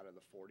about it out of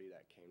the 40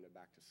 that came to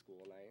back to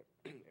school night,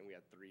 and we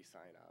had 3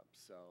 sign up.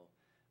 So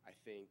I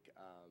think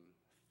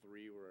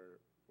 3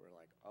 were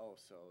like, oh,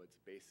 so it's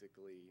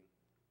basically,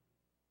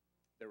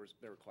 there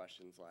were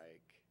questions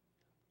like,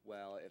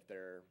 well, if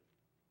they're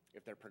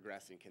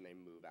progressing, can they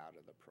move out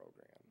of the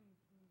program?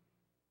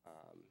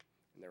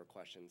 And there were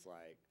questions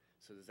like,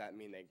 so does that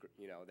mean they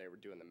were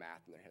doing the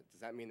math in their head,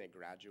 does that mean they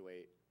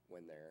graduate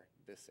when they're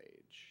this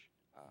age?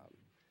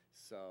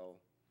 So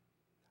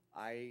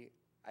I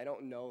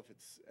don't know if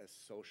it's as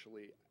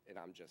socially, and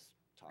I'm just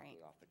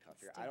talking off the cuff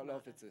here, I don't know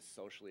if it's as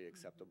socially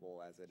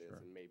acceptable as it is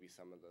in maybe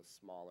some of the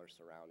smaller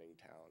surrounding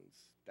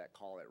towns that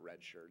call it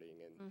redshirting,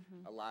 and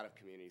a lot of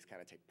communities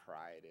kind of take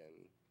pride in,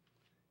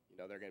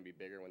 they're going to be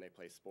bigger when they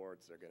play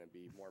sports, they're going to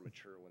be more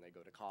mature when they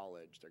go to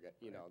college, they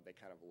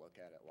kind of look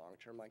at it long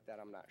term like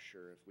that. I'm not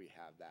sure if we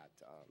have that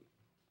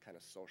kind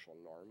of social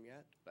norm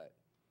yet, but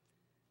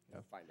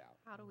we'll find out.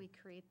 How do we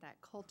create that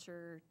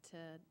culture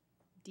to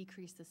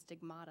decrease the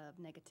stigmata of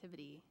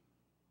negativity,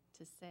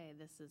 to say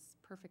this is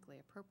perfectly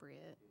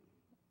appropriate?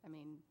 I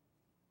mean,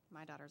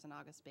 my daughter's an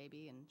August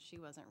baby, and she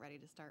wasn't ready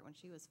to start when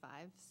she was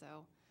 5,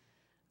 so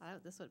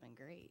this would have been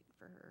great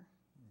for her.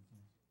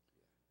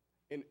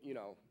 And,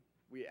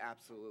 we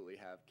absolutely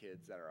have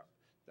kids that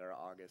are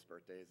August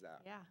birthdays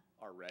that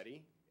are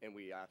ready, and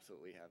we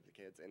absolutely have the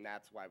kids, and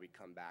that's why we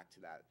come back to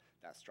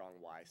that strong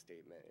why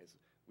statement, is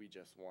we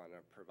just want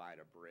to provide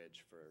a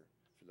bridge for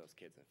those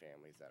kids and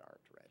families that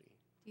aren't ready.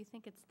 Do you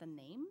think it's the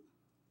name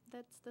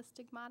that's the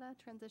stigmata,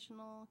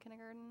 transitional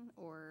kindergarten,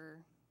 or?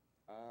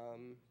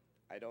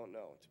 I don't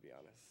know, to be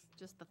honest.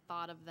 Just the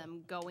thought of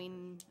them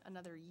going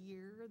another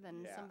year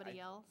than somebody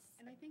else?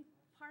 And I think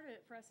part of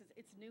it for us is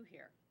it's new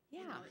here.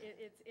 Yeah.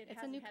 It It's a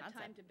hasn't new had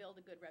time concept. to build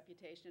a good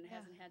reputation. It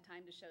hasn't had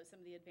time to show some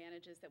of the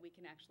advantages that we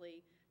can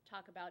actually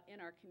talk about in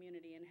our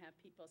community and have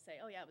people say,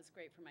 oh yeah, it was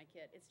great for my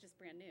kid. It's just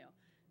brand new.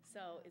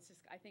 So it's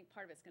just, I think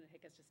part of it's going to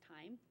take us just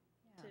time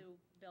to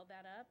build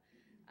that up.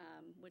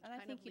 Which And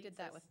I kind think of you did leads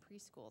that us- with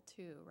preschool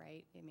too,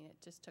 right? I mean, it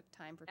just took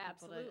time for people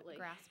Absolutely.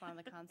 to grasp on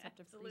the concept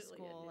of Absolutely,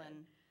 it preschool, did. and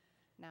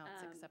now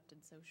it's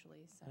accepted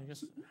socially, so. I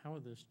guess, how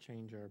would this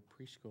change our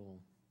preschool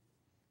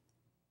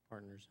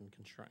partners in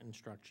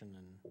instruction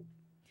and?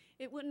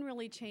 It wouldn't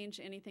really change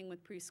anything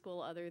with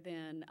preschool other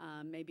than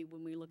maybe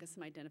when we look at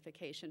some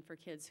identification for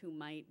kids who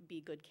might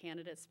be good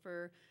candidates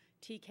for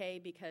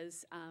TK,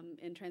 because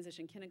in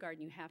transition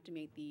kindergarten, you have to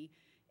meet the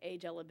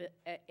age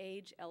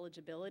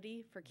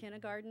eligibility for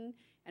kindergarten,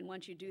 and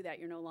once you do that,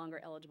 you're no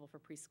longer eligible for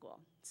preschool.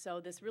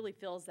 So this really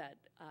fills that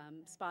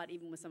spot,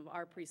 even with some of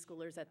our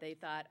preschoolers that they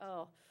thought,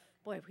 oh,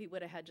 boy, if we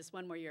would have had just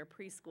one more year of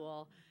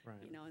preschool,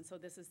 and so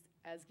this is,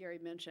 as Gary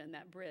mentioned,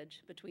 that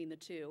bridge between the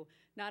two,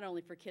 not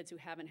only for kids who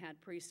haven't had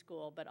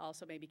preschool, but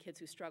also maybe kids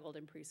who struggled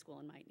in preschool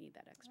and might need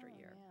that extra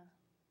year.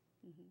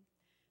 Yeah.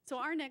 So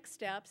our next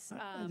steps.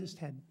 I just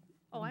had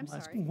Oh, I'm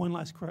sorry. One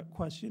last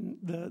question.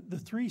 The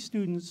 3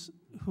 students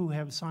who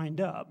have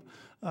signed up,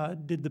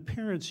 did the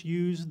parents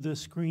use the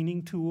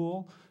screening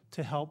tool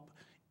to help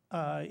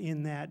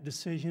in that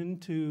decision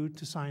to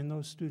sign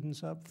those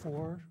students up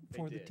for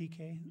the did.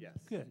 TK? Yes.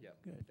 Good, Yep,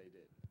 good. they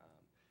did.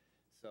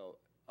 So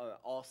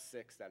all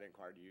 6 that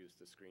inquired used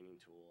the screening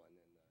tool, and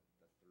then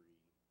the 3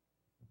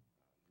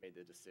 made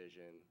the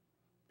decision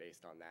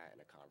based on that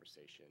in a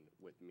conversation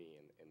with me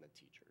and the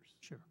teachers.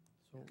 Sure.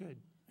 So Good.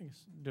 I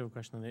guess, do have a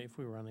question. If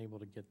we were unable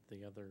to get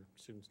the other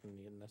students to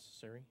the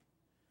necessary,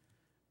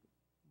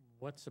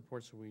 what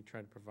supports will we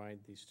try to provide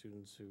these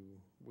students who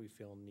we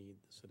feel need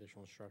this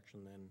additional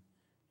instruction then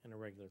in a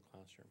regular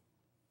classroom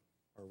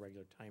or a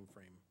regular time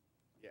frame?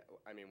 Yeah,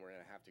 I mean, we're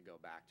going to have to go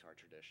back to our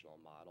traditional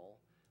model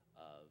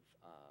of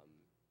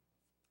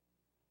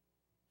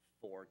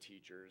 4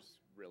 teachers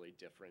really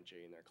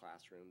differentiating their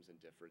classrooms and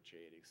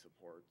differentiating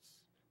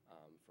supports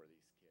for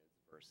these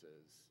kids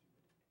versus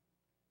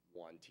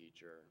 1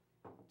 teacher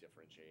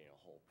differentiating a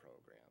whole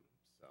program.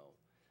 So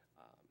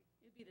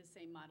It'd be the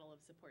same model of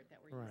support that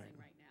we're Right. using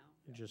right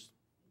now. Just,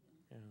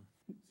 yeah.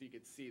 So you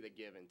could see the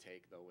give and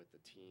take though with the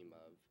team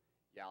of,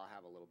 yeah, I'll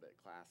have a little bit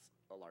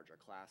a larger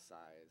class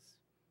size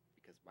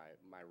because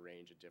my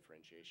range of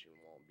differentiation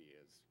won't be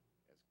as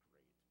great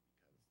because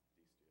these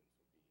students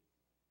will be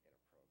in a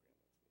program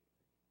that's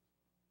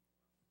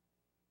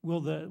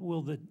needed.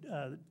 Will the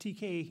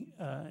TK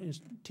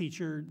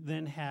teacher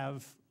then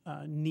have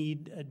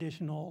need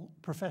additional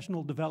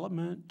professional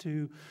development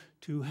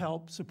to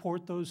help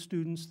support those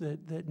students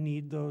that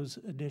need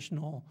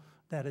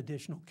that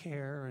additional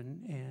care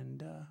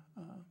and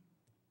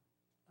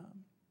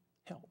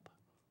help?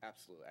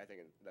 Absolutely. I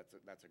think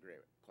that's a great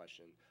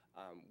question.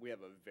 We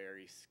have a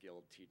very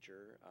skilled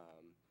teacher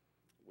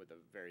with a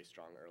very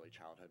strong early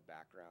childhood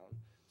background.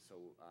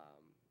 So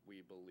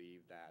we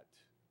believe that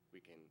we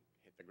can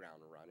hit the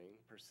ground running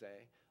per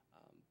se,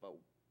 but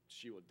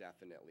she will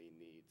definitely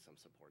need some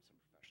support, some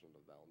professional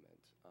development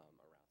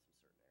around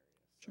some certain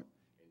areas. Sure.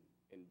 So,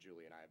 and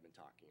Julie and I have been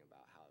talking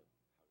about how we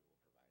will provide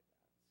that.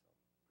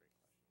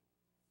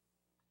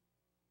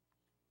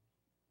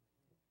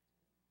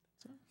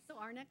 So great question. So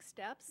our next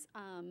steps,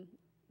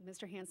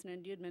 Mr. Hanson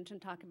and you had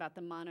mentioned talk about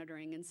the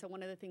monitoring, and so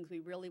one of the things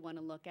we really want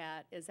to look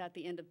at is at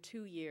the end of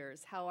 2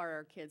 years, how are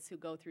our kids who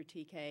go through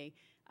TK,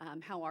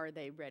 how are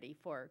they ready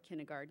for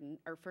kindergarten,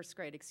 or first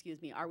grade,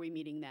 excuse me, are we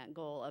meeting that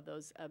goal of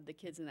the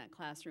kids in that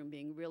classroom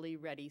being really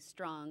ready,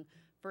 strong,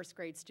 first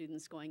grade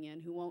students going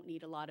in who won't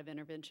need a lot of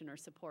intervention or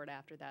support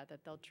after that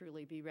they'll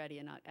truly be ready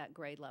and at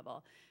grade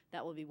level.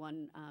 That will be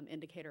one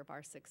indicator of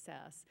our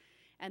success.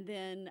 And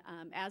then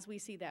as we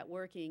see that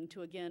working,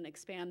 to again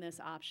expand this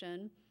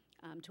option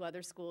to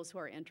other schools who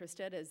are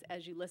interested,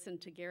 as you listen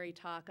to Gary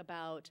talk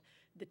about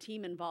the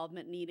team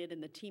involvement needed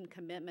and the team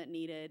commitment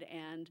needed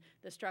and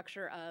the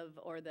structure of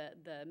or the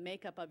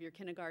makeup of your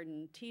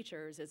kindergarten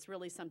teachers, it's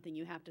really something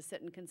you have to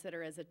sit and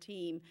consider as a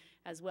team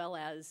as well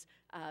as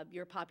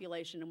your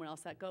population and where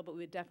else that go. But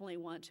we would definitely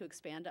want to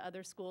expand to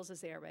other schools as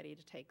they are ready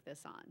to take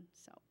this on.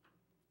 So.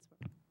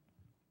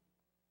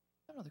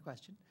 Another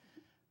question.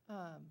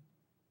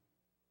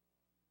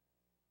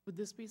 Would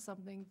this be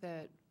something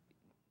that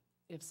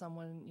if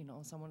someone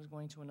is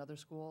going to another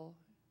school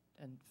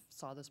and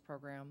saw this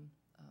program,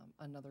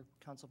 another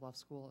Council Bluffs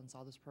school and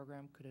saw this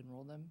program, could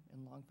enroll them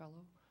in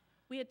Longfellow?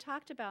 We had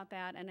talked about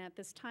that, and at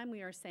this time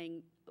we are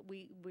saying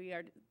we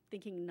are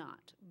thinking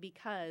not,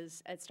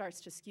 because it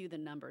starts to skew the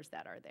numbers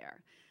that are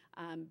there.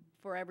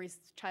 For every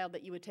child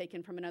that you would take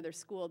in from another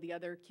school, the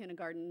other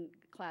kindergarten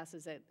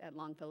classes at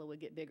Longfellow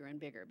would get bigger and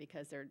bigger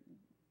because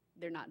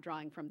they're not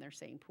drawing from their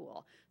same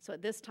pool. So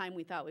at this time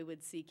we thought we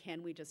would see,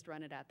 can we just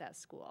run it at that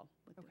school?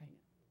 Okay.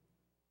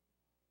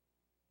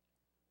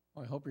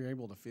 Well, I hope you're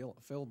able to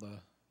fill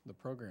the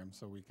program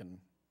so we can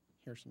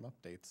hear some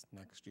updates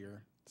next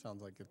year.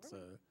 Sounds like it's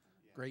a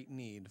great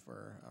need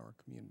for our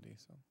community.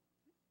 So,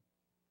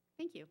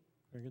 thank you.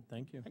 Very good,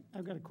 thank you.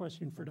 I've got a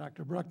question for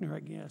Dr. Bruckner,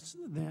 I guess.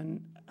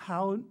 Then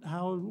how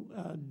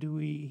do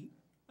we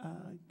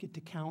get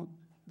to count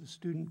the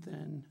student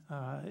then?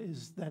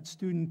 Is that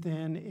student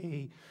then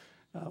a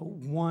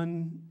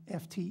 1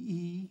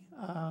 FTE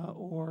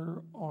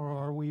or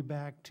are we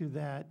back to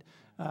that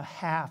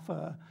half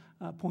a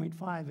 0.5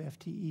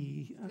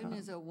 FTE? Student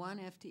is a 1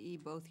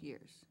 FTE both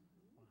years.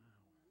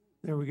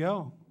 There we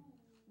go.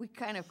 We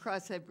kind of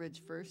crossed that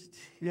bridge first.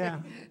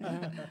 Yeah.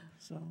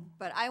 So.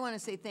 But I want to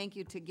say thank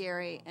you to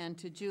Gary and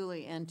to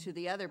Julie and to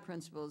the other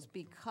principals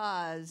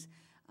because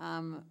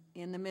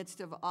in the midst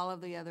of all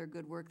of the other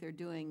good work they're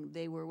doing,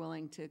 they were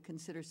willing to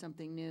consider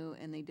something new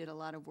and they did a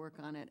lot of work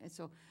on it. And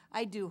so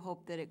I do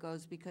hope that it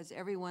goes because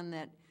everyone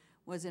that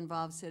was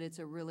involved said it's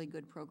a really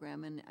good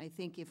program. And I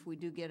think if we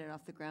do get it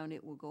off the ground,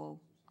 it will go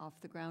off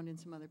the ground in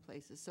some other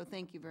places. So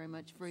thank you very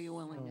much for your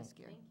willingness,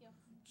 Gary. Thank you.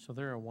 So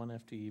they're a 1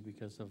 FTE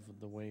because of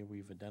the way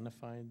we've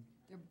identified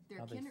They're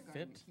how they kindergarten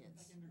fit?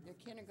 kids. They're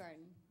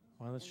kindergarten.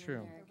 Well, that's and then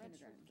true. they're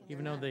kindergarten.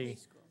 Even They're though not they,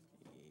 preschool.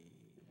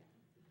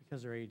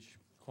 because they're age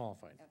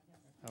qualified.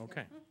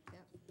 Okay. Yep.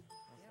 Okay,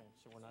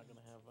 so we're not going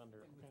to have under,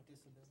 okay.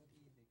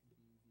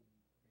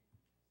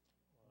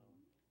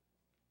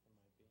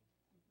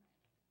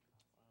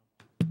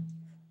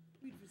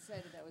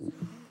 decided that would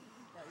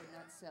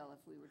not sell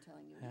if we were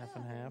telling you, Half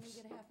and "Yeah, we're halves.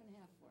 gonna get half and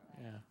half for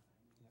it." Yeah.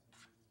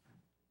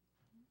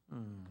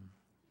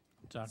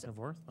 Dr.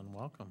 Vorthman,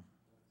 welcome.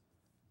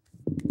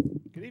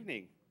 Good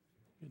evening.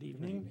 Good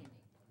evening.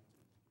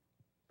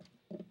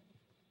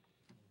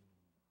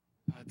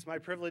 It's my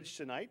privilege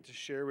tonight to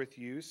share with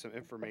you some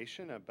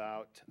information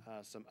about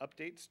some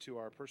updates to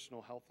our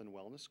personal health and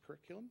wellness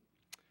curriculum.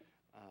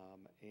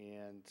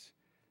 And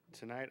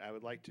tonight I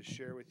would like to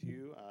share with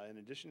you, in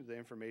addition to the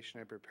information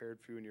I prepared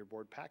for you in your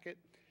board packet,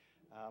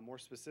 more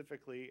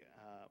specifically,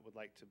 would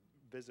like to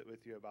visit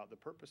with you about the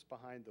purpose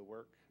behind the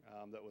work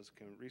that was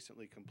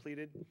recently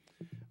completed,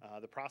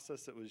 the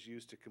process that was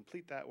used to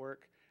complete that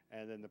work,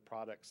 and then the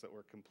products that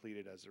were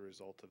completed as a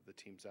result of the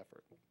team's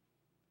effort.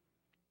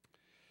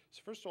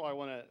 So first of all, I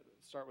want to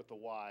start with the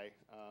why,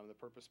 the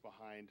purpose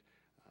behind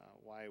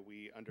why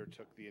we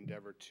undertook the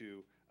endeavor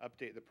to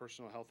update the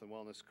personal health and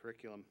wellness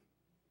curriculum.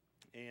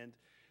 And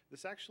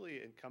this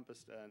actually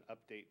encompassed an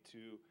update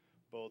to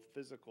both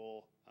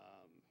physical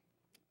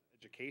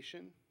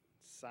education,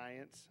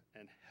 science,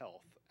 and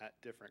health at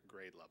different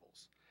grade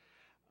levels.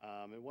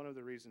 And one of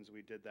the reasons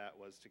we did that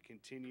was to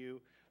continue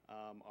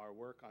our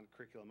work on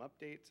curriculum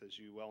updates. As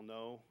you well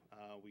know,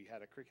 we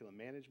had a curriculum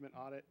management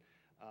audit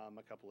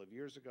a couple of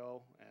years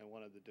ago, and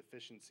one of the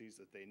deficiencies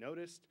that they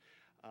noticed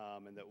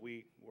and that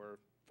we were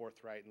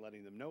forthright in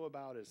letting them know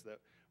about is that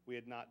we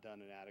had not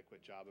done an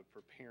adequate job of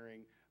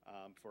preparing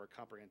for a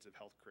comprehensive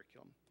health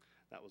curriculum.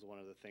 That was one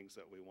of the things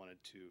that we wanted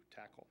to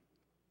tackle.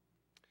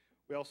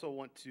 We also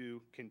want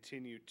to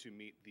continue to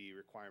meet the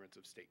requirements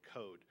of state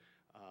code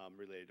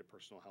related to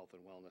personal health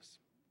and wellness.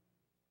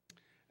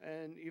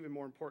 And even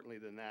more importantly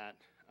than that,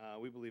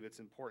 we believe it's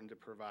important to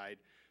provide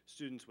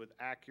students with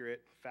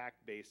accurate,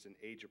 fact-based, and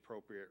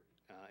age-appropriate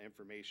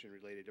information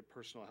related to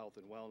personal health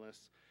and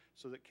wellness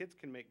so that kids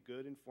can make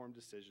good, informed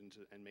decisions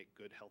and make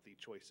good, healthy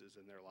choices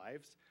in their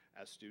lives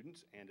as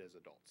students and as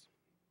adults.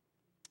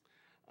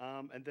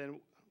 And then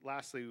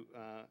lastly,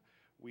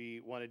 we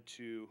wanted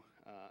to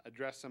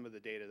address some of the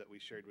data that we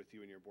shared with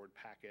you in your board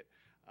packet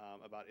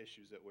about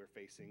issues that we're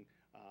facing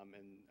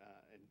in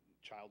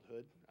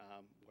childhood,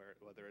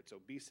 whether it's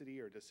obesity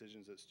or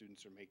decisions that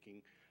students are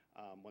making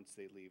once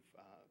they leave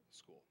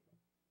school.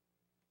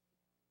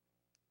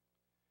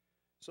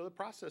 So the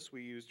process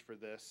we used for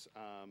this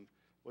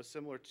was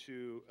similar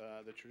to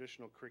the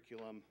traditional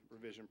curriculum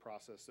revision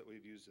process that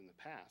we've used in the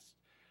past.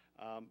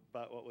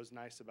 But what was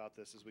nice about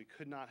this is we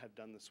could not have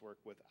done this work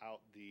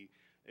without the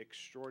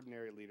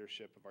extraordinary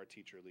leadership of our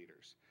teacher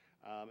leaders.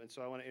 And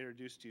so I want to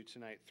introduce to you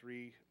tonight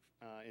three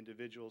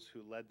individuals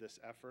who led this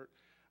effort,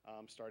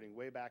 starting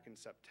way back in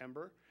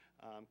September.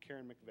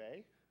 Karen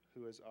McVeigh,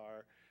 who is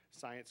our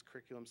science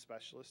curriculum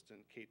specialist in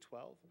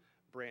K-12,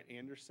 Brant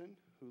Anderson,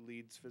 who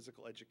leads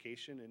physical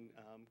education in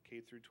K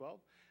through 12,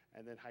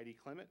 and then Heidi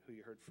Clement, who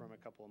you heard from a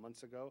couple of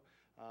months ago,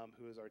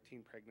 who is our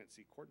teen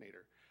pregnancy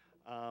coordinator.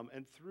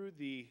 And through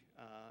the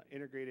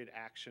integrated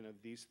action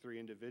of these three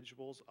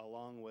individuals,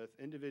 along with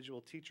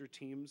individual teacher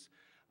teams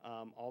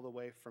all the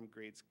way from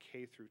grades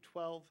K through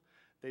 12,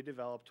 they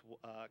developed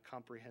a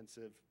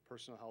comprehensive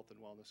personal health and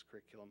wellness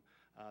curriculum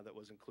that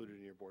was included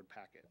in your board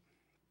packet.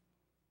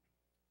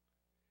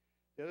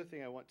 The other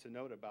thing I want to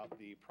note about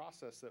the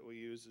process that we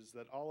use is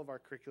that all of our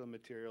curriculum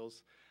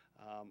materials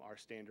are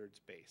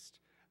standards-based.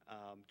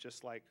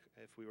 Just like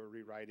if we were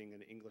rewriting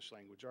an English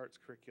language arts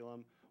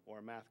curriculum or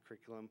a math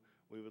curriculum,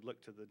 we would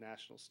look to the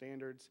national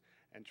standards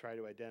and try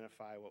to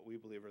identify what we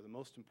believe are the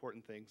most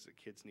important things that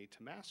kids need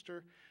to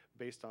master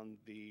based on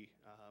the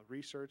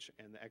research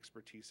and the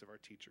expertise of our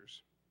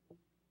teachers.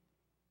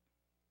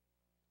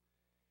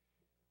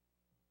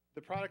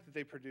 The product that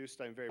they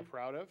produced I'm very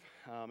proud of.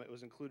 It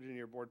was included in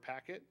your board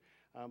packet,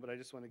 but I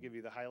just want to give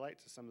you the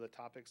highlights of some of the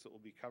topics that will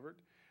be covered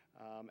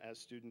as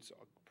students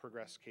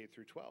progress K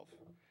through 12.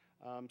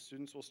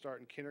 Students will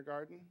start in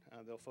kindergarten.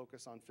 They'll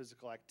focus on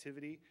physical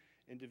activity,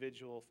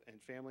 individual and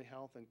family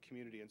health, and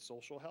community and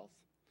social health.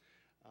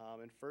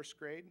 In first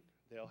grade,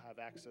 they'll have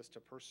access to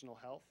personal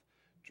health,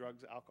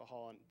 drugs,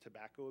 alcohol, and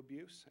tobacco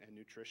abuse, and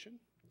nutrition.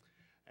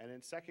 And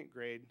in second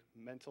grade,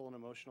 mental and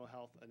emotional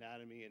health,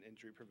 anatomy, and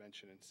injury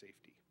prevention and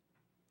safety.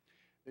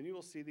 Then you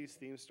will see these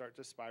themes start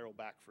to spiral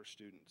back for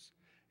students.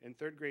 In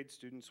third grade,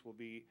 students will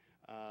be,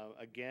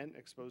 again,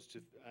 exposed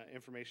to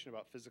information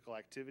about physical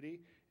activity,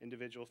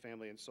 individual,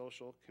 family, and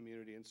social,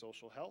 community, and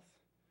social health.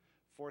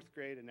 Fourth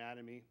grade,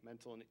 anatomy,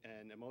 mental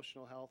and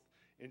emotional health,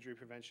 injury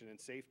prevention and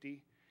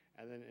safety.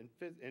 And then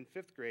in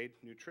fifth grade,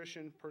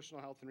 nutrition,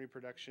 personal health and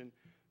reproduction,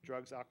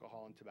 drugs,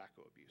 alcohol, and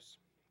tobacco abuse.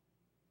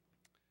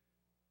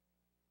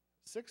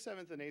 6th,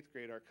 7th, and 8th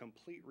grade are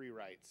complete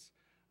rewrites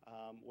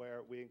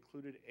where we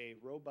included a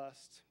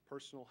robust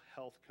personal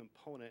health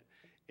component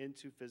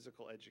into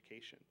physical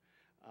education.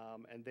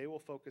 And they will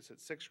focus at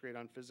 6th grade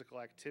on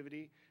physical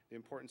activity, the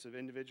importance of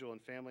individual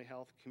and family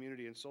health,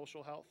 community and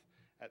social health.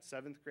 At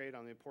 7th grade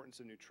on the importance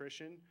of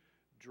nutrition,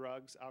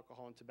 drugs,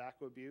 alcohol, and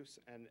tobacco abuse,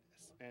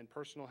 and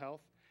personal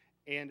health.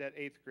 And at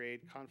 8th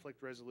grade,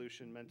 conflict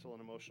resolution, mental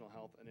and emotional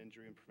health, and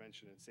injury and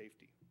prevention and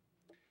safety.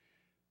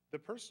 The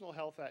personal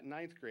health at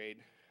 9th grade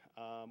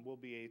will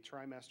be a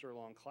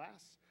trimester-long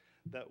class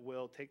that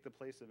will take the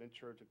place of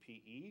Intro to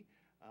PE.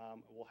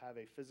 We'll have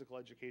a physical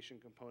education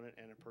component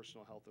and a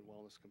personal health and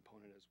wellness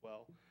component as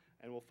well.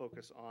 And we'll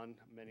focus on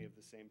many of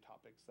the same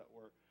topics that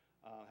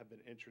have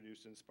been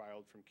introduced and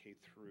spiraled from K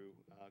through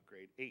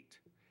grade 8.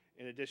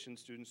 In addition,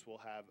 students will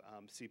have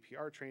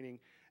CPR training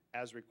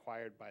as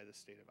required by the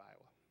state of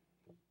Iowa.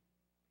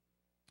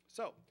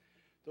 So,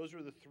 those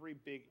are the 3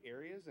 big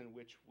areas in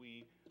which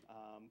we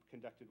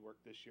conducted work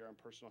this year on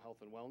personal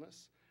health and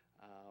wellness.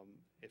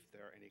 If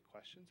there are any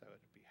questions, I would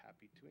be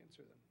happy to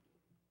answer them.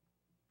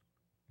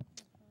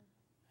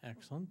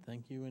 Excellent,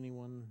 thank you.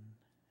 Anyone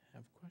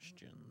have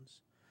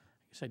questions?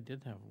 I guess I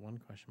did have one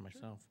question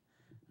myself.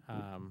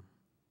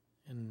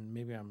 And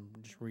maybe I'm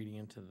just reading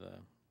into the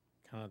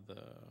kind of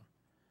the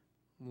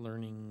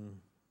learning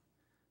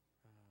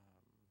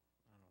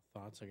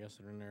thoughts, I guess,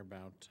 that are in there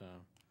about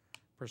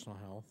personal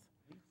health.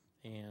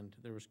 And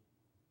there was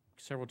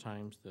several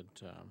times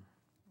that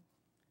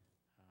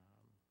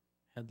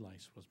head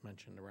lice was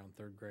mentioned around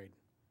 3rd grade,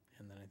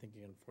 and then I think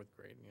again 4th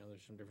grade. You know,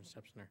 there's some different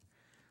steps in there.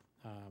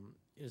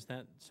 Is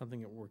that something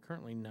that we're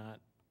currently not?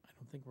 I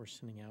don't think we're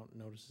sending out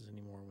notices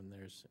anymore when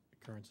there's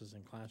occurrences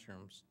in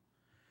classrooms.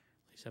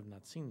 At least I've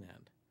not seen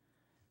that.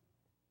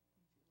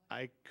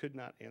 I could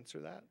not answer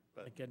that,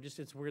 but Again,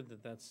 it's weird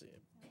that that's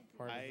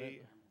part of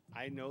it.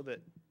 I know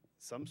that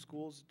some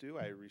schools do.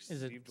 I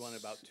received one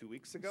about 2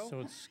 weeks ago.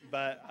 So it's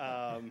But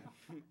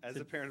as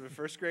a parent of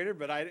a 1st grader,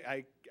 but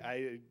I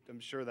am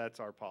sure that's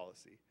our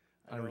policy.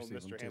 I know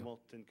received them Mr. too.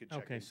 Hamilton could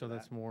check okay. into So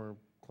that's that. more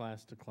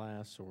class to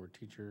class or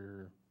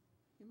teacher.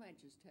 You might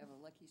just have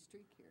a lucky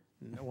streak here.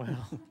 No,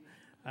 well,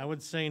 I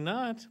would say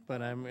not,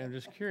 but I'm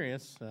just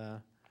curious.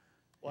 Well,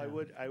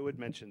 I would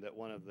mention that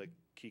one of the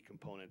key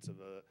components of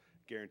a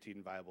guaranteed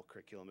and viable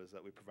curriculum is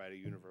that we provide a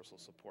universal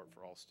support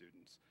for all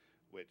students,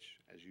 which,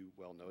 as you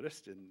well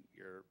noticed in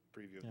your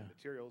preview of the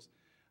materials,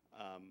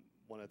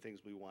 one of the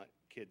things we want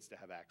kids to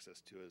have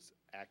access to is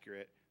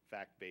accurate,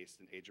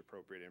 fact-based, and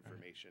age-appropriate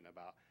information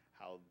about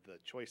how the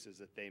choices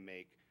that they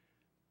make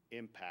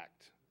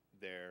impact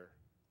their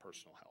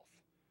personal health.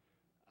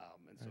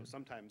 And so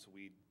sometimes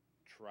we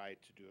try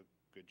to do a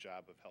good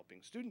job of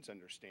helping students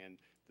understand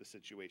the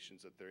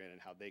situations that they're in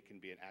and how they can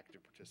be an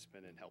active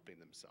participant in helping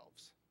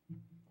themselves.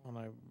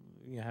 Well,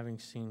 having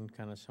seen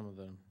kind of some of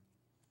the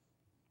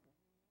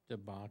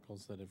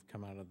debacles that have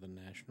come out of the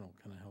national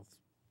kind of health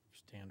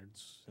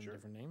standards and Sure.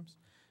 different names,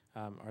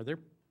 are there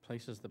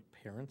places the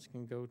parents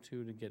can go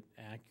to get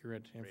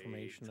accurate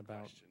information Great about?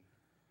 question.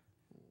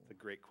 It's a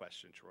great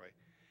question, Troy.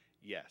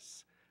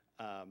 Yes.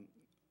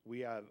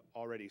 We have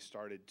already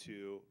started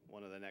to,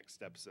 one of the next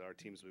steps that our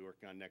teams will be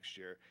working on next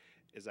year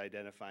is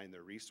identifying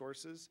the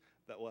resources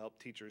that will help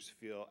teachers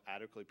feel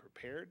adequately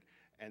prepared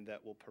and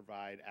that will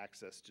provide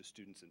access to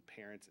students and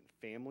parents and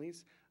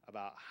families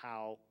about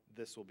how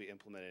this will be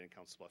implemented in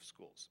Council Bluffs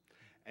schools.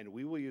 And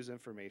we will use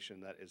information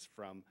that is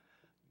from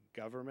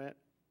government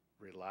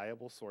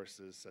reliable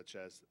sources such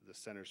as the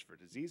Centers for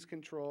Disease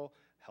Control,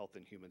 Health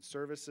and Human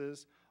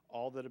Services,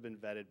 all that have been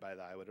vetted by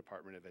the Iowa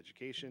Department of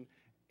Education,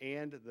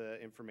 and the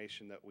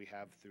information that we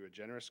have through a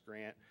generous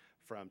grant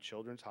from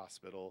Children's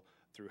Hospital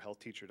through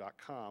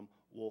healthteacher.com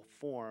will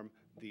form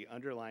the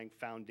underlying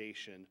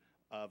foundation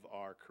of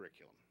our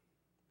curriculum.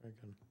 Very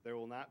good. There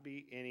will not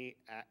be any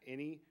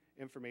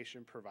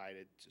information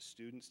provided to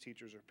students,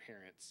 teachers, or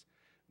parents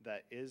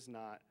that is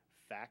not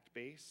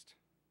fact-based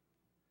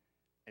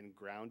and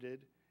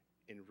grounded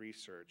in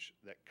research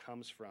that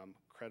comes from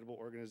credible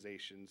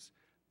organizations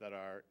that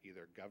are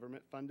either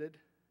government-funded,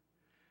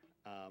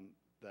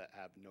 that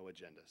have no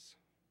agendas.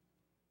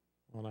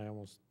 Well, I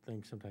almost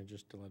think sometimes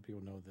just to let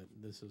people know that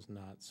this is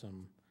not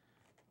some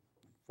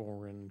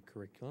foreign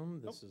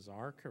curriculum. This is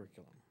our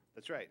curriculum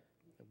That's right.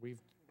 that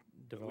we've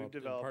That developed,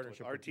 we've developed in with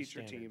partnership our with these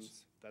teacher standards.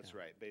 teams. That's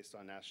right, based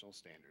on national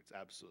standards.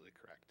 Absolutely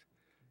correct.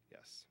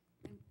 Yes.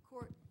 And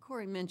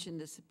Corey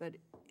mentioned this, but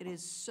it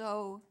is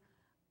so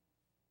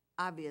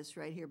obvious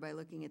right here by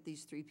looking at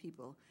these 3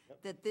 people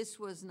that this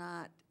was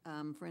not,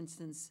 for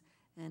instance,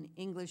 an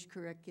English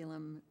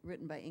curriculum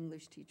written by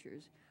English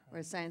teachers or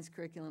a science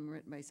curriculum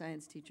written by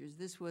science teachers.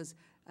 This was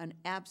an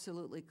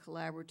absolutely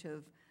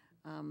collaborative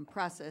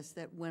process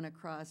that went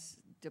across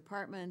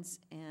departments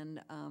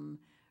and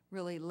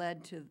really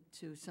led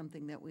to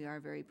something that we are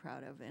very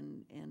proud of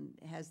and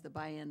has the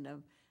buy-in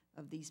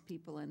of these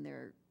people and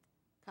their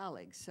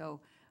colleagues.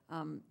 So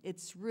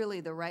it's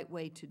really the right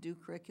way to do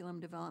curriculum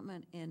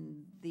development,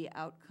 and the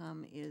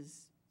outcome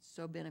is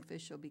so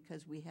beneficial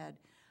because we had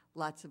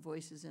lots of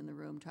voices in the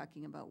room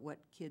talking about what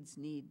kids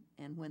need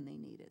and when they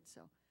need it. So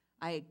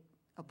I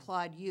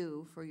applaud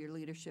you for your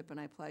leadership, and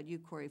I applaud you,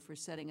 Corey, for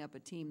setting up a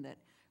team that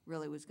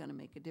really was going to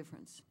make a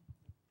difference.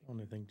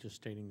 Only thing, just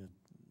stating that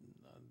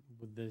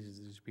with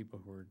these people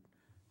who are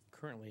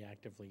currently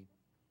actively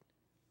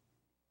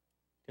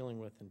dealing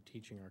with and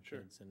teaching our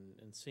kids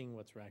and seeing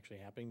what's actually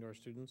happening to our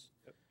students,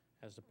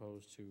 as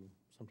opposed to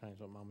sometimes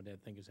what mom and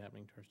dad think is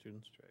happening to our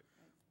students. That's right.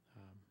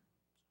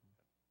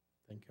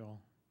 Thank you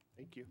all.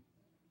 Thank you.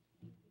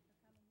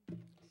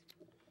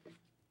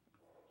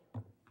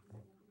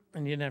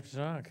 And you didn't have to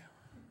talk.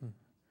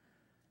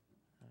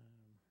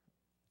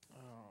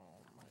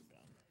 Oh, my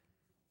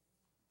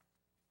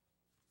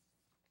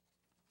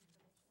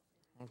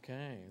God.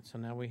 Okay, so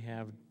now we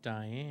have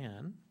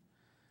Diane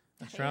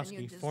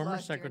Ostrowski, former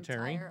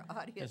secretary,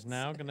 is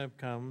now going to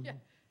come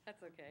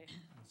That's okay.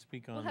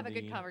 speak on We'll have a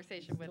good the-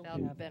 conversation without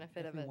the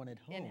benefit of an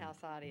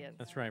in-house audience.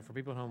 That's right, for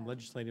people at home,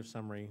 legislative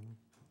summary,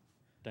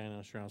 Diane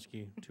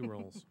Ostrowski, 2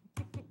 roles.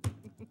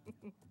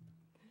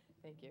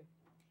 Thank you.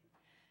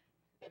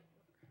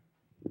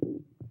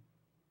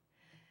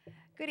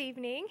 Good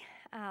evening.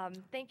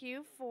 Thank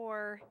you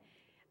for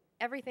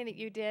everything that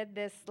you did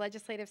this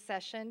legislative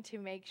session to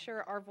make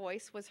sure our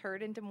voice was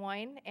heard in Des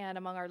Moines and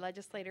among our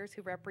legislators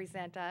who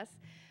represent us.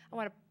 I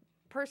want to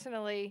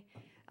personally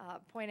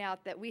point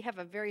out that we have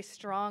a very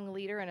strong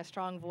leader and a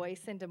strong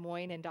voice in Des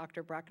Moines and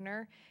Dr.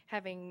 Bruckner,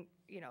 having,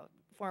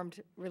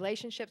 formed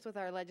relationships with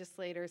our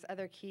legislators,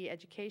 other key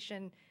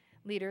education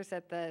leaders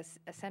at the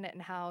Senate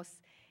and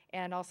House,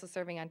 and also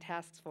serving on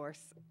task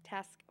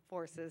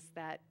forces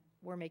that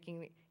were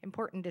making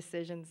important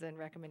decisions and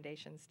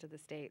recommendations to the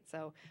state.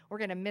 So we're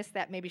going to miss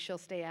that. Maybe she'll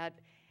stay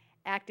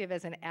active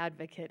as an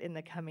advocate in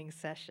the coming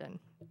session.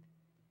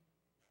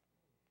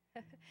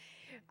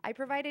 I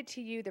provided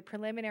to you the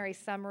preliminary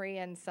summary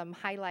and some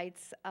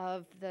highlights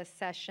of the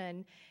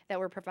session that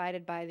were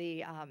provided by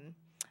the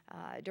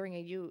during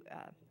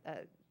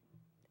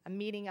a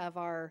meeting of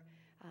our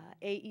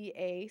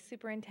AEA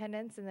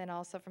superintendents, and then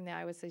also from the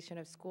Iowa Association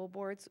of School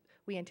Boards.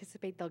 We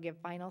anticipate they'll give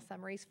final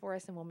summaries for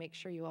us, and we'll make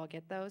sure you all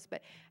get those.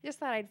 But I just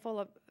thought I'd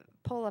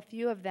pull a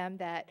few of them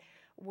that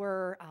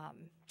were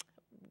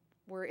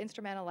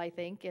instrumental, I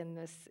think, in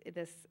this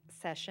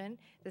session.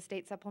 The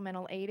state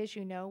supplemental aid, as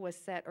you know, was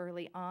set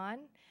early on,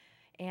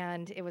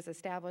 and it was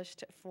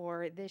established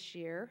for this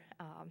year,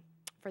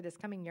 for this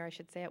coming year, I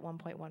should say, at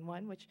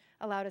 1.11, which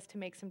allowed us to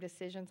make some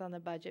decisions on the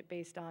budget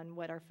based on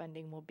what our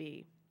funding will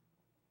be.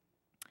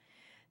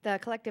 The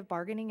collective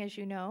bargaining, as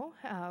you know,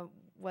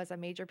 was a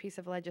major piece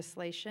of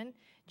legislation,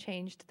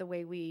 changed the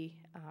way we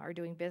are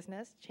doing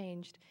business,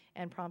 changed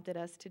and prompted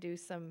us to do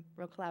some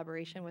real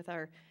collaboration with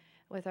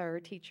our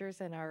teachers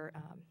and our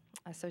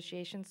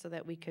associations so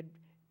that we could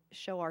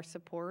show our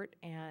support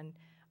and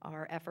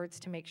our efforts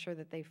to make sure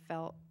that they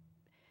felt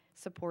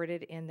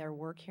supported in their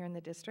work here in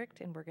the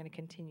district, and we're going to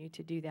continue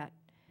to do that.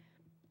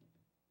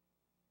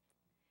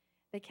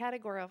 The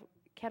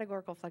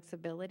categorical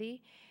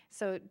flexibility.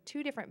 So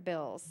 2 different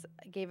bills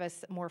gave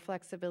us more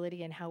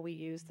flexibility in how we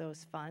use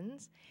those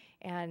funds,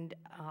 and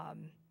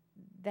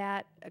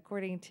that,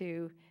 according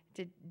to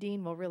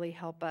Dean, will really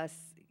help us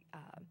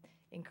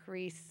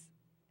increase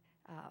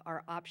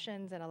our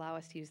options and allow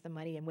us to use the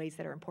money in ways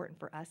that are important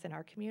for us in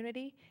our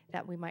community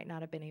that we might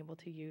not have been able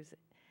to use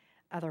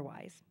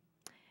otherwise.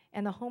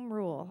 And the home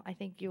rule, I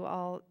think you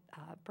all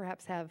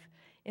perhaps have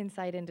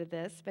insight into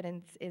this, but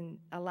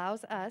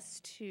allows us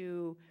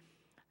to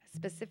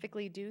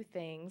specifically do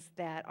things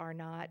that are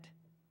not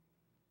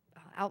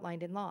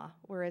outlined in law,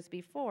 whereas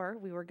before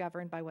we were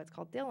governed by what's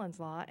called Dillon's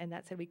Law, and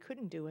that said we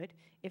couldn't do it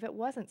if it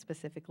wasn't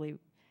specifically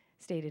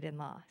stated in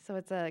law. So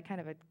it's a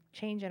kind of a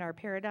change in our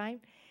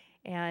paradigm,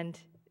 and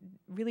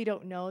really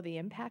don't know the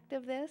impact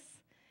of this,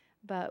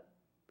 but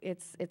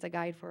it's a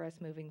guide for us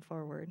moving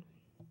forward.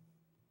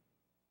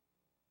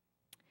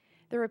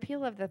 The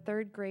repeal of the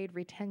 3rd grade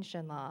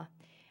retention law,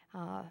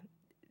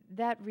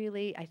 that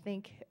really, I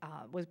think,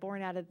 was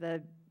born out of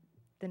the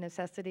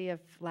necessity of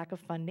lack of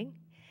funding.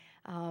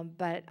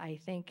 But I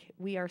think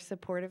we are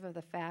supportive of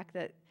the fact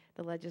that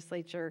the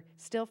legislature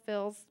still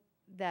feels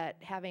that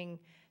having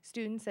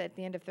students at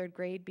the end of 3rd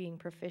grade being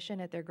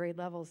proficient at their grade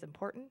level is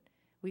important.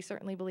 We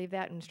certainly believe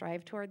that and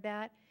strive toward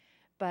that,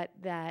 but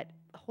that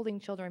holding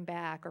children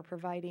back or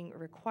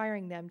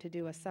requiring them to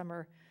do a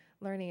summer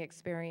learning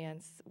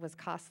experience was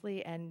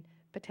costly and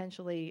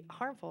potentially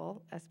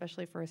harmful,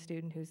 especially for a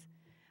student who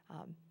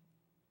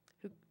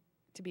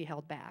to be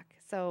held back.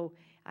 So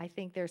I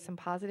think there's some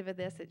positive of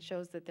this. It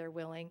shows that they're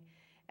willing,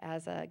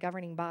 as a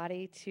governing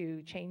body,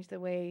 to change the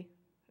way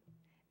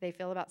they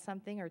feel about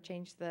something or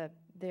change the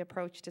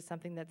approach to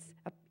something that's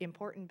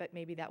important, but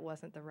maybe that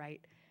wasn't the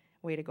right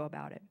way to go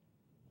about it.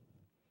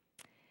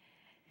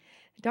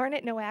 Darn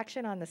it, no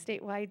action on the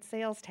statewide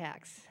sales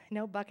tax.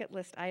 No bucket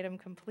list item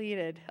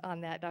completed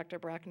on that, Dr.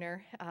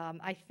 Bruckner.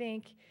 I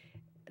think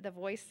the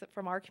voice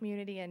from our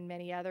community and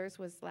many others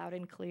was loud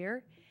and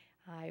clear.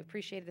 I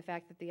appreciated the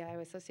fact that the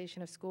Iowa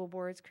Association of School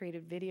Boards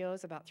created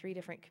videos about 3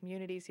 different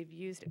communities who've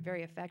used it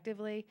very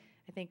effectively.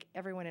 I think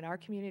everyone in our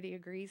community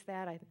agrees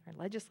that. Our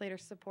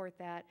legislators support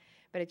that,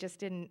 but it just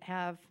didn't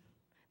have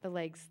the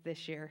legs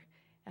this year.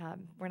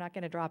 We're not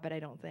going to drop it, I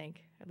don't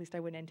think. At least I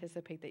wouldn't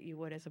anticipate that you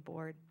would as a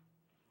board,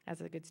 as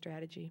a good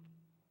strategy.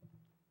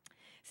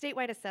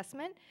 Statewide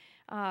assessment,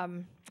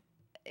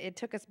 it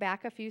took us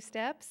back a few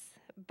steps,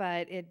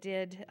 but it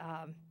did,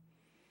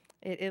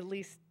 it at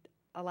least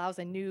allows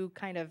a new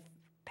kind of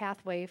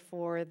pathway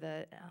for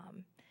the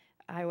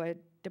Iowa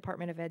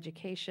Department of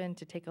Education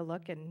to take a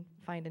look and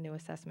find a new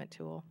assessment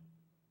tool.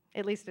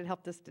 At least it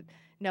helped us to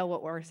know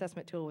what our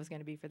assessment tool was going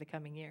to be for the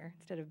coming year,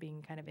 instead of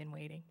being kind of in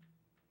waiting.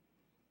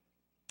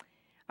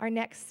 Our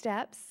next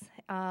steps,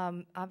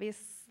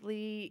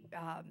 obviously,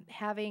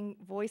 having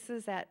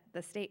voices at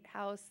the State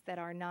House that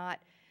are not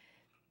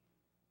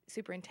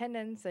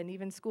superintendents and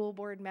even school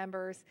board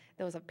members,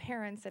 those of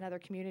parents and other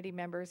community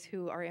members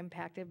who are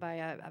impacted by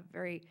a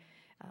very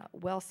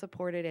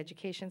well-supported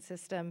education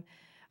system.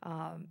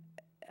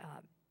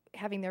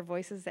 Having their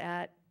voices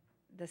at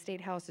the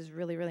State House is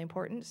really, really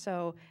important.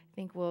 So I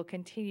think we'll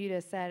continue to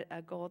set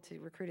a goal to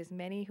recruit as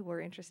many who are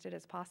interested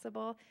as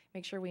possible,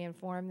 make sure we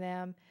inform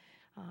them,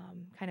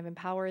 kind of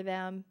empower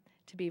them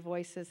to be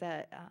voices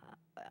that,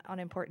 on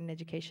important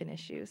education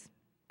issues.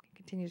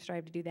 Continue to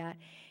strive to do that.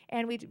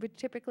 And we would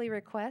typically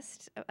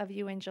request of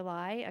you in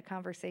July a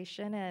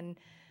conversation and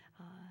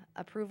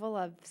approval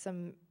of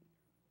some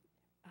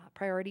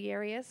priority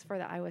areas for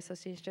the Iowa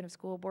Association of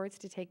School Boards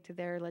to take to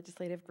their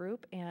legislative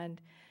group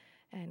and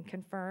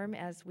confirm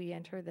as we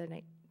enter the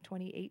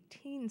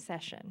 2018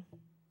 session.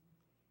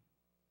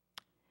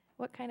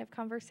 What kind of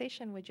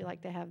conversation would you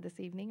like to have this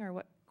evening, or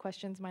what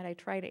questions might I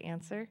try to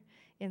answer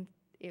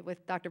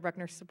with Dr.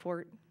 Bruckner's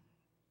support?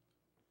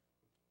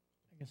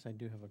 I guess I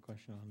do have a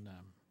question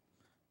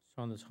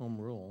on this home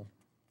rule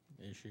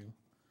issue.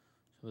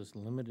 So this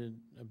limited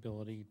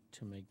ability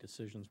to make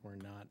decisions where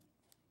not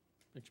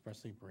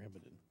expressly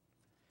prohibited.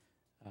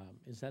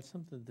 Is that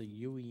something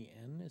the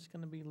UEN is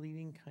going to be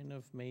leading, kind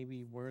of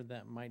maybe where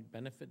that might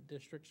benefit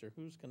districts, or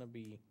who's going to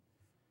be,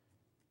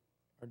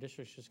 are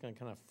districts just going to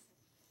kind of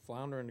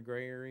flounder into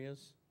gray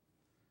areas?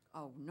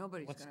 Oh,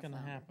 nobody's going to What's going to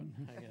happen,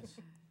 I guess?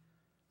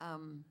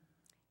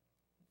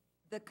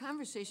 The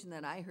conversation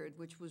that I heard,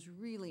 which was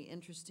really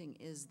interesting,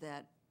 is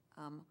that,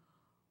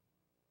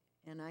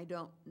 and I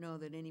don't know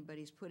that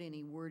anybody's put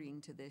any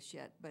wording to this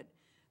yet, but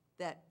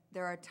that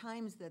there are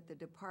times that the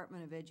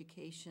Department of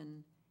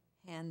Education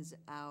hands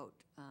out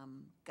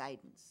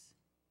guidance.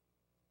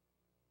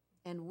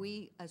 And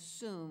we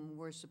assume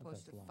we're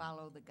supposed to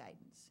follow the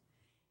guidance.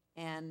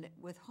 And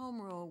with home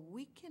rule,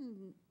 we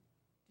can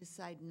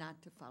decide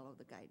not to follow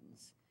the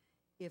guidance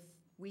if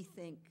we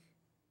think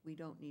we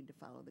don't need to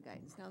follow the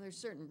guidance. Now, there's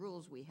certain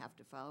rules we have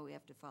to follow. We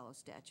have to follow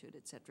statute,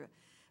 et cetera.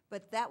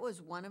 But that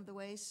was one of the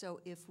ways.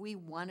 So if we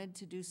wanted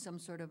to do some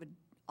sort of an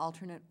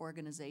alternate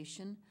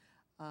organization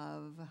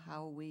of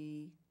how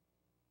we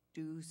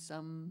do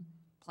some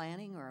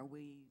planning, or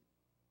we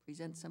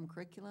present some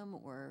curriculum,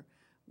 or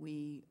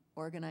we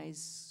organize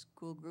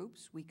school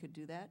groups, we could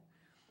do that.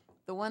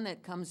 The one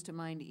that comes to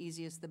mind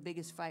easiest, the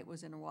biggest fight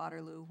was in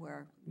Waterloo,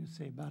 where You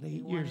say about they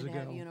 8 wanted years to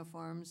have ago.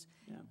 uniforms,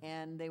 Yeah.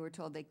 and they were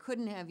told they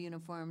couldn't have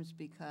uniforms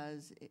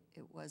because it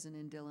wasn't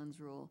in Dillon's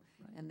rule,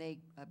 and they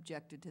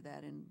objected to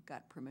that and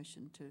got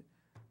permission to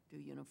do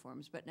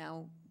uniforms. But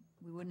now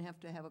we wouldn't have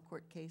to have a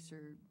court case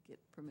or get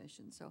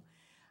permission. So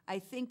I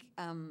think,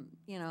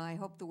 I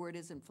hope the word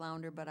isn't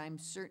flounder, but I'm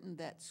certain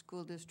that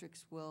school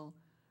districts will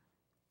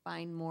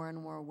find more and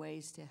more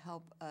ways to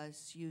help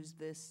us use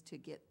this to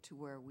get to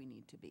where we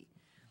need to be.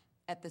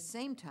 At the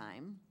same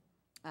time,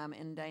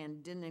 and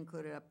Diane didn't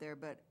include it up there,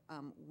 but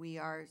we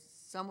are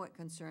somewhat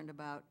concerned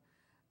about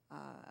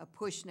a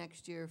push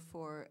next year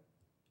for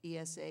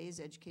ESAs,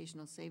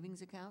 educational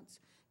savings accounts,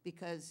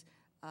 because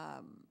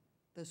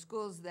the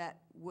schools that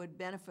would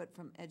benefit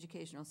from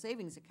educational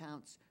savings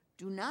accounts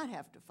do not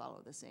have to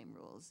follow the same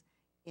rules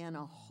in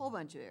a whole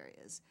bunch of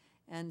areas.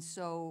 And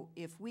so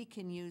if we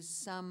can use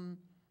some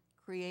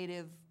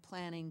creative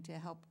planning to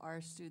help our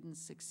students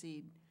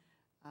succeed,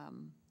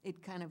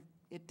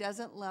 it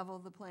doesn't level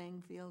the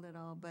playing field at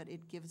all, but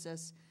it gives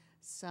us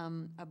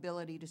some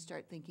ability to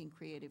start thinking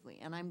creatively.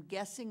 And I'm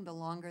guessing the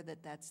longer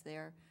that that's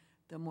there,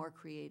 the more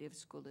creative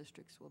school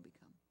districts will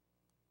become.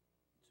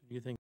 So do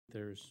you think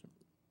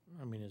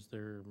is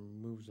there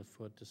moves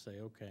afoot to say,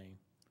 okay,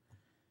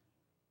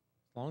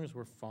 as long as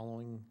we're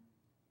following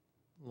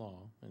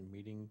law and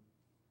meeting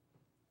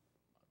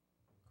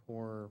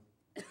core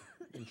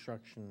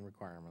instruction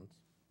requirements,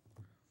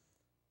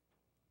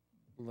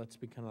 let's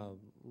be kind of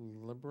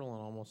liberal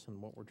and almost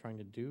in what we're trying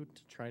to do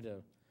to try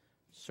to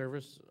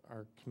service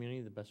our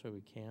community the best way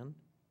we can?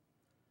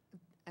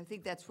 I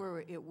think that's where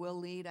it will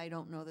lead. I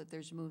don't know that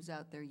there's moves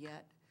out there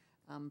yet.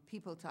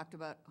 People talked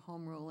about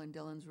home rule and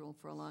Dillon's rule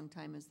for a long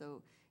time as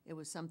though it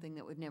was something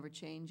that would never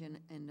change, and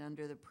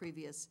under the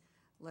previous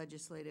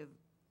legislative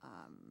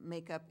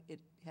makeup, it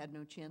had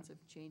no chance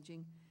of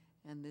changing,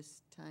 and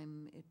this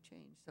time it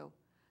changed. So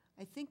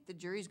I think the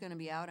jury's going to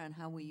be out on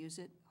how we use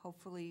it.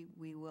 Hopefully,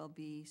 we will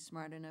be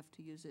smart enough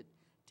to use it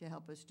to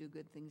help us do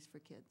good things for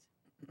kids.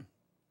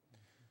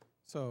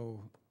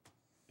 So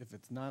if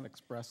it's not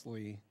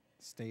expressly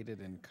stated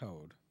in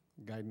code,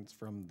 guidance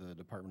from the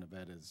Department of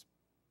Ed is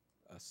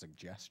a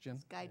suggestion?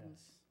 It's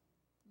guidance.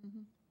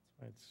 Mhm.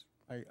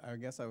 I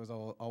guess I was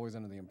always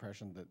under the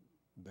impression that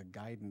the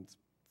guidance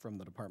from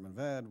the Department of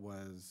Ed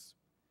was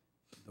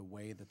the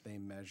way that they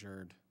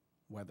measured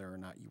whether or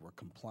not you were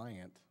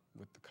compliant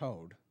with the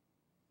code.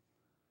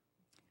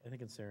 I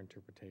think it's their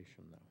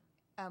interpretation,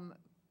 though.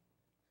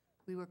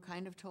 We were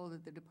kind of told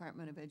that the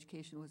Department of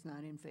Education was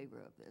not in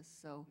favor of this,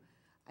 so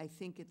I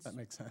think it's... That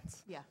makes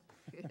sense. Yeah.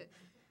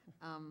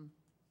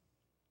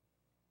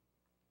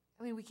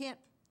 We can't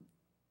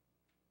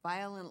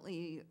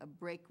violently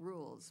break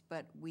rules,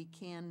 but we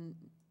can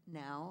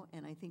now,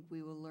 and I think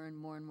we will learn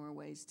more and more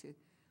ways to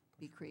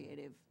be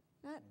creative.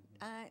 Not,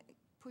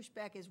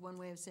 pushback is one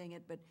way of saying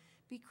it, but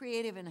be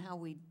creative in how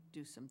we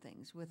do some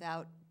things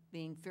without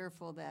being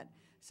fearful that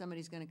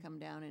somebody's going to come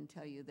down and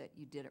tell you that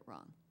you did it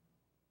wrong.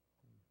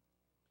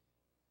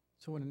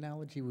 So an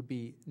analogy would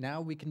be,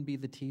 now we can be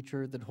the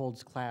teacher that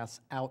holds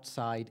class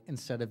outside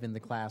instead of in the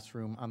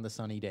classroom on the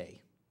sunny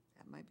day.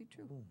 That might be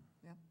true,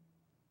 yeah.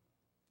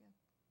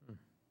 Yeah.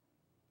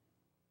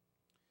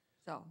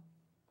 So,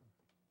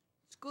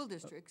 school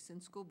districts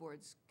and school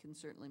boards can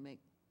certainly make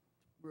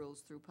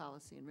rules through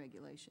policy and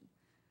regulation.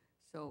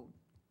 So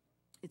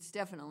it's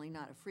definitely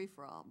not a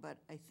free-for-all, but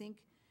I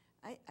think,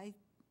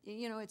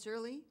 you know, it's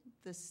early.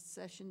 The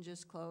session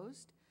just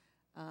closed.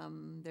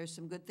 There's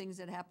some good things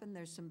that happen,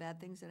 there's some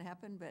bad things that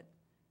happen, but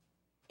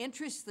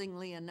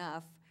interestingly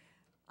enough,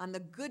 on the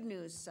good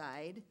news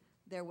side,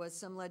 there was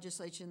some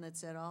legislation that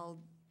said all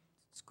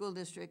school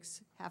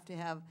districts have to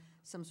have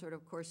some sort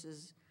of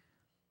courses,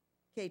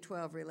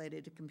 K-12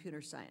 related to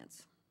computer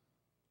science.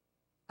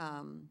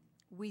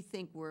 We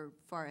think we're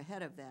far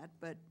ahead of that,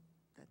 but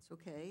that's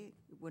okay.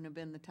 It wouldn't have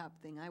been the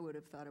top thing I would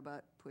have thought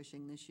about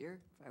pushing this year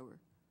if I were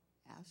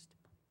asked.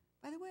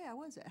 By the way, I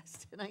was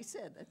asked, and I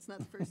said that's not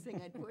the first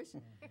thing I'd push.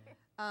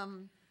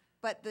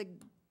 But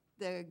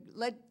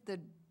the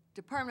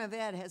Department of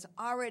Ed has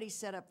already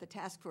set up the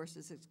task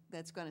forces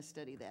that's going to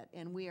study that,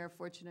 and we are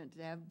fortunate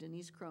to have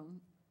Denise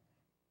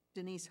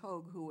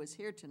Hogue, who was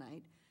here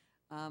tonight,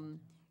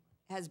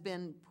 has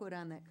been put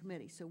on that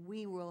committee. So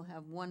we will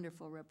have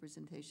wonderful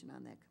representation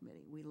on that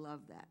committee. We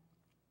love that.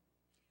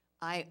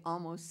 I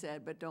almost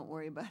said, but don't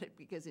worry about it,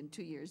 because in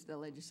 2 years, the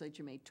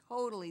legislature may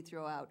totally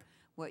throw out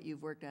what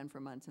you've worked on for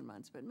months and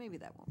months, but maybe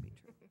that won't be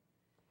true.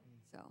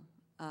 So,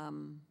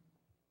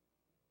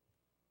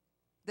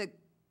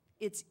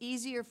 it's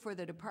easier for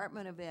the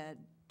Department of Ed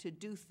to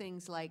do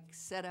things like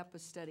set up a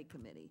study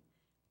committee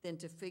than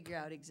to figure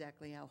out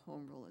exactly how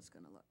home rule is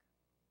going to look.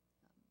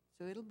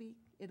 So it'll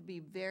be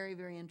very,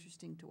 very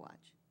interesting to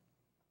watch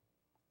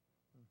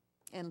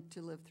and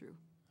to live through.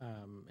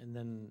 And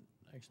then,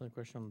 actually, a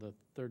question on the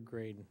third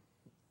grade.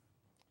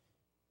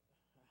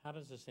 How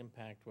does this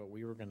impact what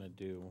we were going to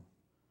do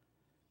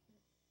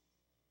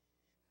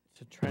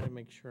to try to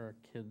make sure our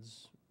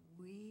kids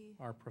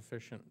are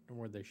proficient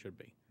where they should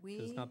be?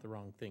 'Cause it's not the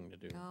wrong thing to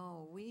do.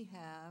 No, we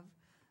have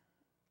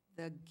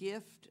the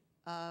gift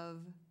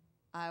of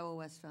Iowa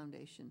West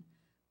Foundation,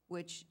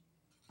 which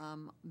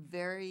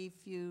very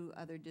few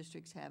other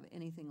districts have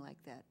anything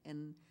like that.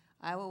 And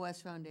Iowa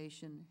West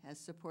Foundation has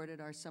supported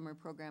our summer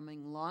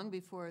programming long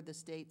before the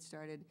state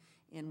started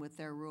in with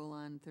their rule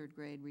on third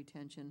grade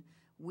retention.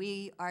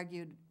 We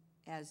argued,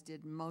 as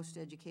did most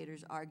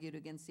educators, argued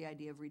against the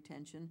idea of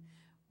retention.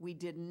 We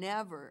did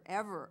never,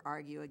 ever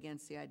argue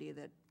against the idea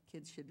that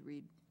kids should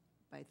read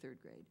by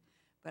third grade.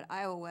 But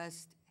Iowa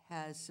West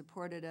has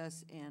supported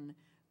us, and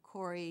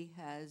Corey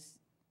has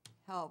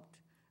helped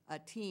a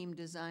team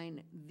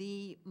design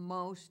the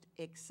most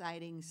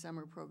exciting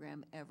summer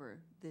program ever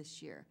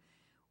this year,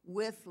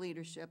 with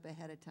leadership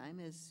ahead of time,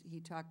 as he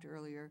talked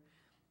earlier,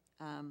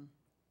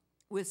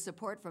 with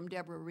support from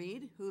Deborah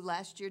Reed, who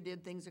last year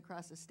did things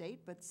across the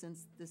state, but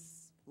since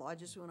this law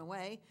just went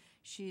away,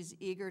 she's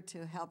eager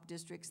to help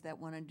districts that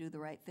want to do the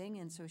right thing,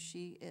 and so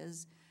she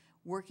is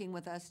working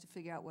with us to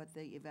figure out what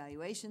the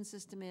evaluation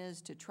system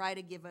is, to try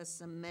to give us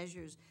some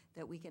measures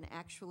that we can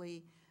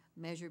actually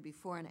measure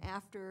before and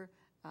after.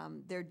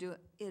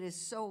 It is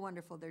so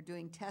wonderful. They're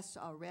doing tests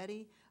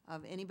already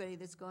of anybody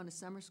that's going to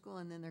summer school,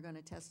 and then they're going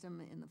to test them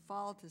in the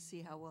fall to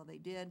see how well they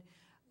did.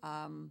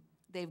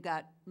 They've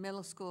got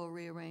middle school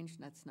rearranged,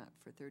 that's not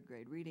for third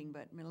grade reading,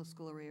 but middle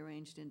school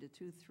rearranged into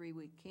 2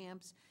 3-week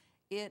camps.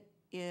 It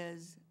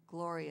is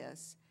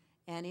glorious,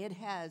 and it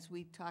has,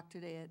 we talked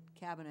today at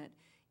Cabinet,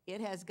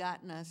 it has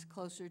gotten us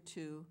closer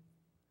to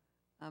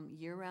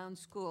year-round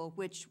school,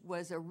 which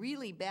was a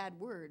really bad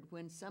word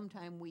when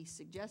sometime we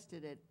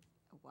suggested it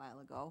a while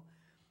ago.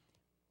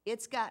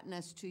 It's gotten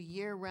us to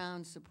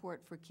year-round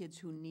support for kids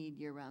who need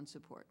year-round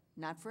support.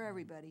 Not for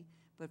everybody,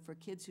 but for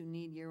kids who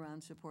need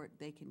year-round support,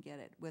 they can get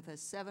it. With a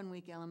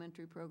 7-week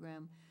elementary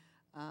program,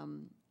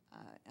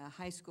 a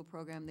high school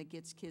program that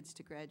gets kids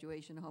to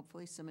graduation,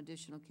 hopefully some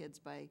additional kids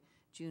by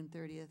June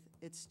 30th.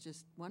 It's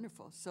just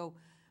wonderful. So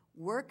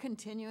we're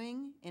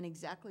continuing in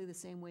exactly the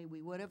same way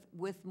we would have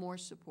with more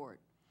support.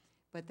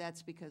 But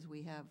that's because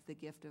we have the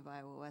gift of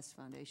Iowa West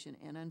Foundation.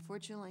 And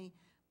unfortunately,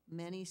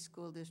 many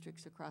school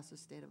districts across the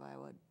state of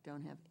Iowa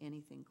don't have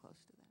anything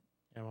close to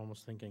that. I'm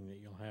almost thinking that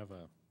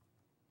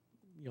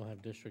you'll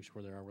have districts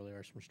where there really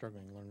are some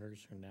struggling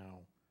learners who now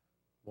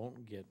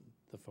won't get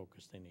the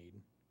focus they need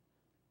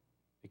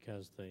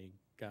because they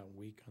got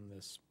weak on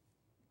this,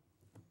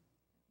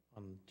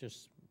 on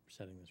just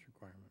setting this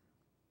requirement.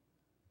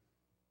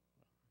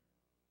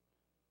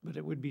 But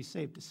it would be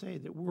safe to say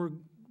that we're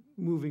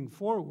moving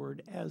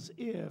forward as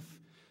if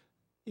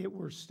it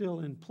were still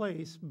in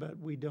place, but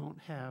we don't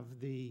have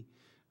the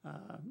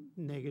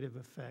negative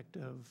effect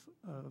of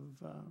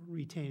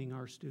retaining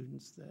our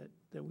students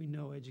that we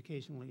know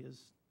educationally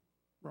is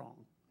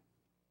wrong.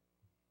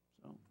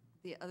 So.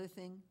 The other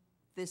thing,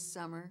 this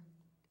summer,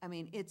 I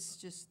mean, it's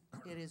just,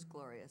 it is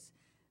glorious.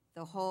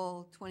 The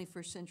whole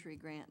 21st Century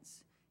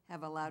Grants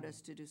have allowed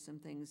us to do some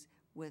things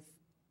with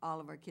all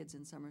of our kids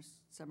in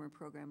summer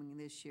programming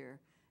this year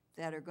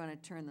that are going to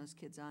turn those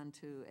kids on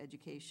to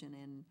education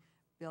and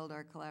build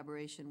our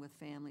collaboration with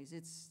families.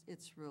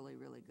 It's really,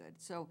 really good.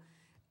 So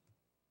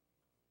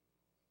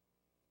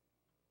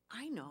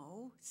I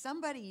know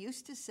somebody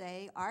used to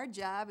say our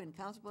job in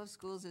Council Bluffs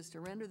Schools is to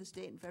render the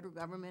state and federal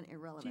government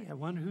irrelevant. Gee, I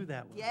wonder who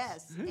that was.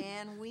 Yes,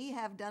 and we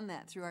have done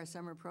that through our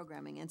summer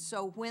programming. And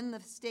so when the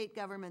state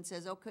government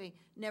says, okay,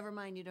 never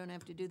mind, you don't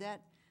have to do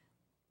that,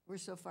 we're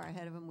so far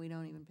ahead of them, we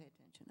don't even pay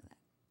attention to that.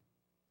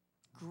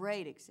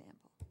 Great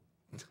example.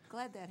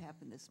 Glad that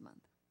happened this month.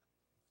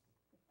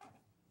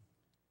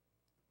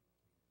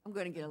 I'm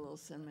going to get a little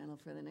sentimental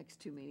for the next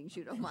 2 meetings,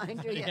 you don't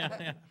mind, do you?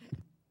 Yeah.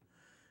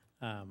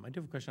 I do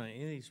have a question on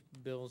any of these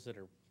bills that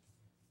are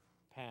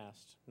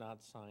passed,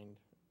 not signed,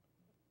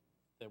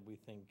 that we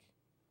think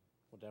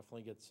will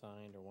definitely get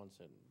signed, or ones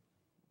that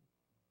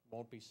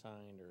won't be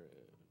signed, or,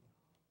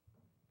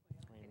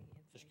 I mean,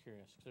 just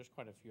curious, because there's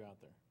quite a few out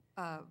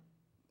there.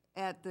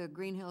 At the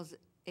Green Hills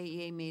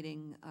AEA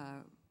meeting,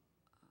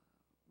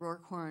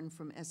 Rourke Horn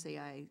from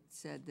SAI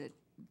said that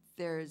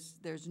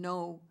there's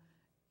no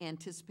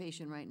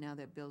anticipation right now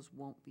that bills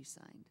won't be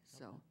signed.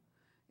 So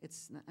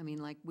it's, I mean,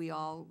 like we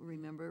all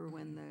remember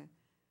when the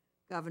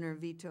governor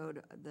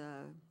vetoed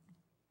the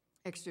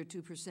extra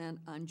 2%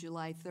 on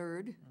July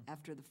 3rd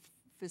after the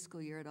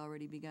fiscal year had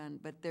already begun.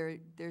 But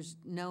there's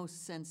no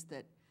sense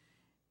that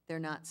they're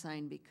not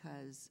signed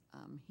because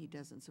he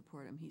doesn't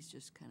support them. He's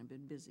just kind of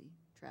been busy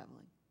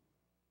traveling.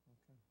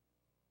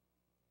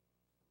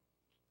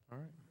 All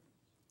right.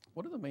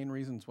 What are the main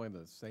reasons why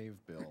the SAVE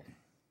bill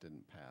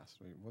didn't pass?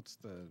 I mean, what's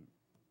the...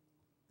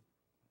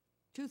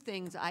 Two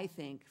things, I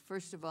think.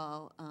 First of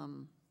all,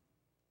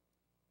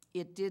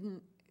 it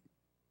didn't,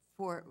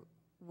 for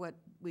what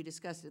we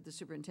discussed at the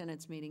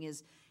superintendent's meeting,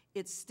 is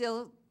it's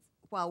still,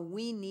 while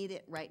we need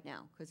it right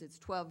now, because it's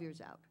 12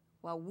 years out,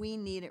 while we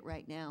need it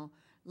right now,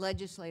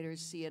 legislators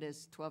see it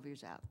as 12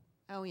 years out.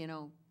 Oh, you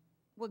know,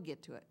 we'll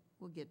get to it.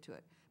 We'll get to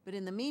it. But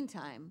in the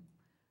meantime,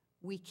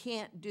 we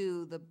can't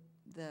do the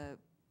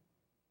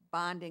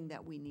bonding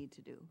that we need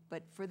to do.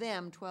 But for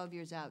them, 12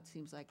 years out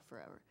seems like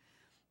forever.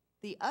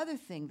 The other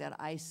thing that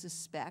I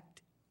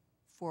suspect,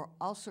 for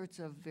all sorts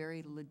of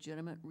very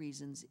legitimate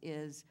reasons,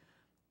 is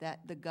that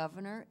the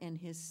governor and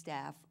his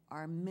staff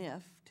are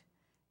miffed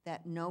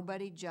that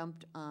nobody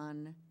jumped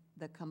on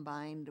the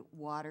combined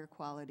water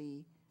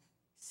quality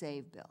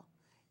SAVE bill.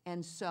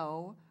 And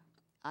so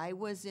I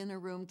was in a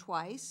room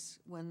twice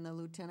when the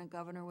lieutenant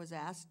governor was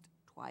asked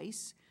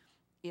twice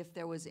if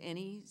there was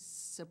any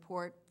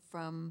support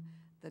from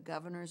the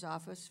governor's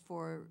office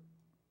for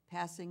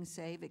passing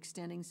SAVE,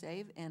 extending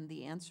SAVE, and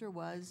the answer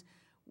was,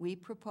 we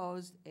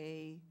proposed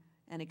an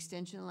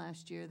extension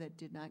last year that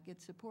did not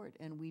get support,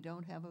 and we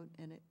don't have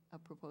a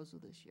proposal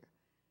this year.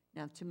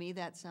 Now, to me,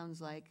 that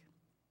sounds like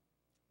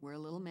we're a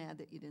little mad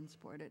that you didn't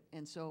support it,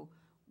 and so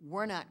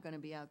we're not going to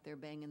be out there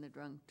banging the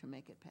drum to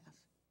make it pass.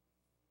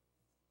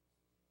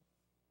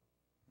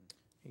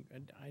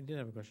 I did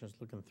have a question. I was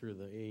looking through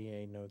the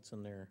AEA notes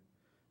in there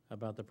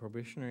about the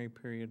probationary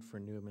period for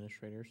new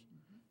administrators.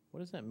 What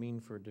does that mean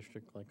for a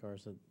district like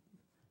ours? That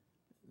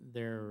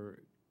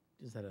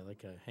is that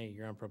like a, hey,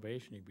 you're on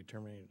probation, you'd be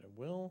terminated at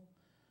will?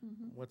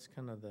 What's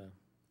kind of the?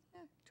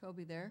 Yeah,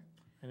 Toby there.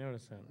 I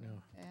noticed that,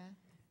 no.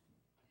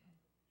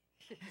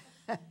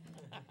 Yeah.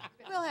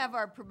 We'll have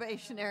our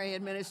probationary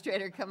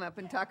administrator come up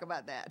and talk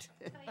about that.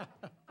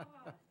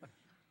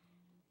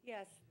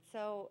 Yes,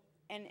 so,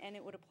 and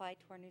it would apply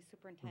to our new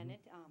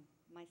superintendent.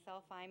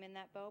 Myself, I'm in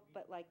that boat,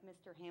 but like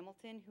Mr.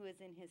 Hamilton, who is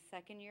in his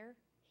second year,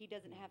 he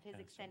doesn't have his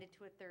extended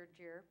to a third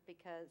year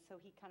because, so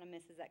he kind of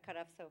misses that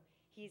cutoff, so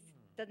he's,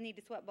 doesn't need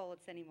to sweat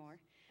bullets anymore.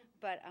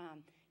 But,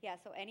 yeah,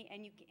 so and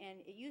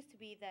it used to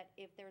be that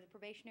if there was a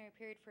probationary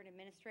period for an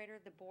administrator,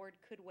 the board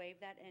could waive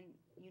that, and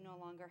you no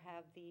longer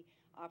have the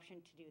option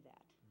to do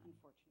that,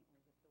 unfortunately,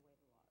 with the way the law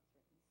is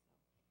written.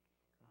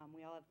 So,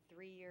 we all have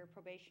 3-year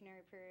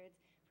probationary periods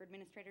for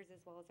administrators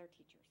as well as our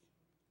teachers.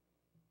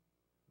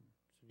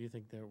 So do you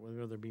think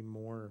will there be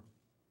more,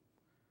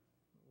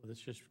 will this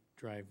just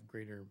drive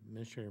greater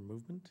administrator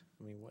movement?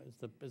 I mean, what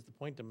is the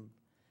point to,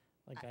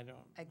 like,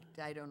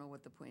 I don't know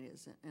what the point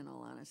is, in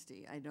all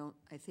honesty.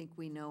 I think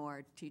we know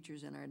our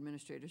teachers and our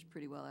administrators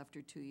pretty well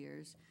after 2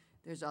 years.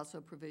 There's also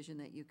a provision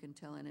that you can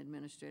tell an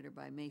administrator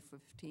by May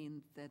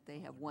 15th that they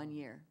have 1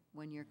 year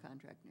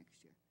contract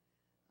next year.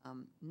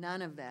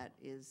 None of that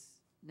is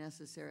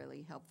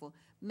necessarily helpful.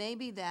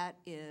 Maybe that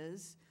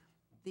is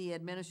the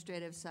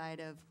administrative side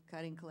of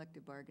cutting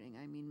collective bargaining.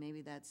 I mean,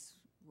 maybe that's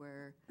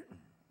where,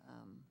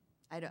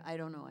 I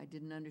don't know. I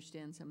didn't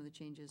understand some of the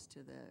changes to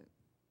the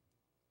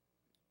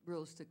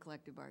rules to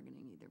collective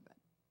bargaining either, but.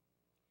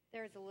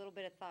 There's a little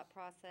bit of thought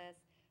process.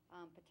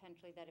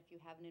 potentially that if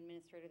you have an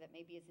administrator that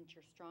maybe isn't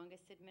your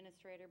strongest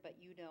administrator, but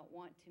you don't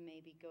want to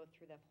maybe go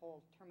through the whole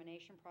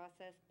termination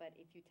process, but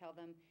if you tell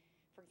them,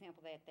 for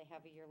example, that they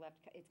have a year left,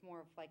 it's more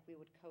of like we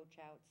would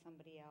coach out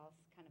somebody else,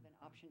 kind of an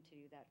option to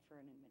do that for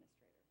an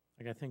administrator.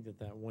 Like, I think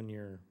that 1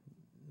 year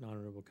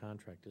non-renewable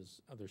contract is,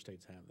 other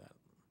states have that.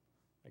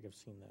 Like, I've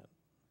seen that.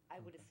 I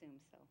would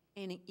assume so.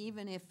 And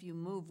even if you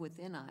move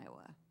within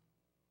Iowa,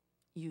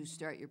 you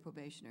start your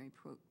probationary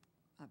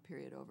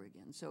period over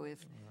again. So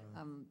if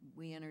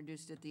we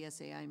introduced at the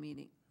SAI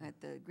meeting, at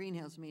the Green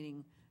Hills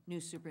meeting, new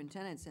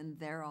superintendents, and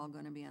they're all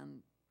going to be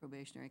on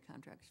probationary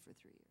contracts for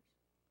 3 years.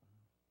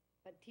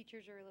 But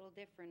teachers are a little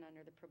different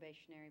under the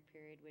probationary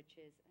period, which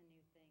is a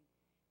new thing.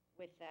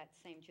 With that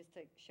same, just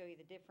to show you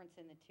the difference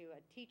in the two,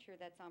 a teacher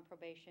that's on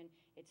probation,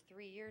 it's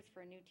 3 years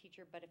for a new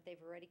teacher, but if they've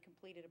already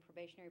completed a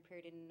probationary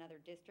period in another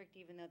district,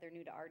 even though they're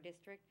new to our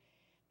district,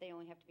 they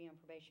only have to be on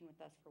probation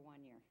with us for 1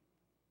 year.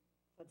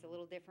 So it's a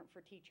little different for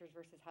teachers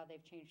versus how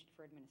they've changed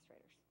for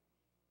administrators.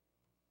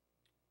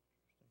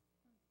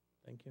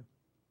 Thank you.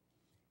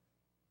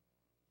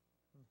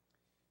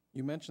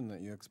 You mentioned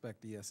that you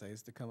expect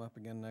ESAs to come up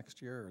again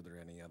next year. Are there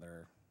any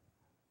other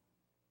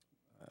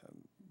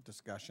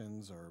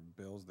discussions or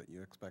bills that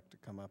you expect to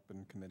come up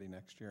in committee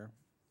next year?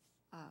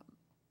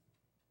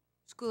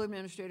 School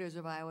administrators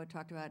of Iowa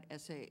talked about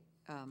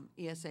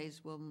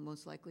ESAs will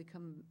most likely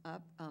come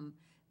up.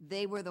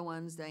 They were the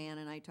ones, Diane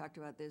and I talked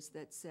about this,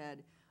 that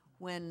said,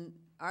 when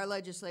our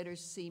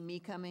legislators see me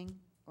coming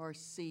or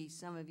see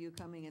some of you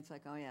coming, it's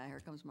like, oh yeah, here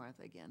comes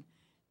Martha again.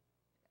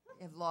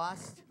 Have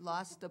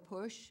lost the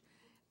push.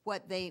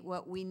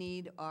 What we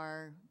need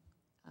are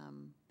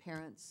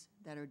parents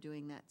that are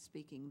doing that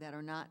speaking, that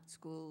are not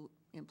school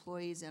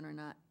employees and are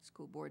not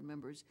school board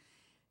members.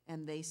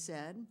 And they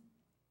said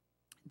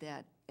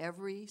that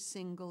every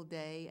single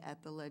day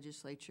at the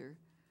legislature,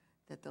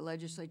 that the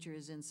legislature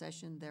is in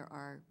session, there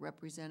are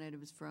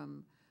representatives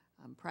from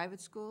private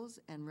schools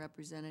and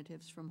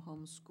representatives from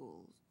home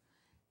schools.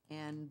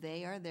 And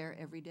they are there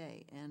every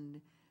day.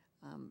 And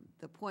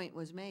the point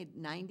was made,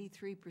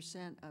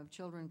 93% of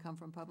children come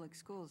from public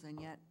schools, and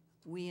yet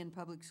we in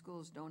public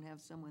schools don't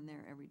have someone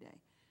there every day.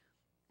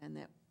 And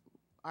that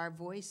our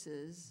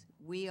voices,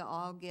 we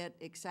all get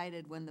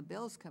excited when the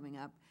bill's coming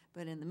up,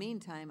 but in the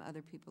meantime,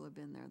 other people have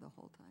been there the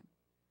whole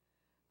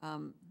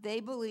time. They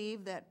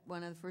believe that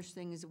one of the first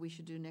things that we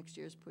should do next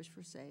year is push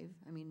for SAVE.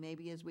 I mean,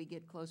 maybe as we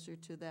get closer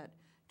to that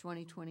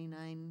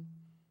 2029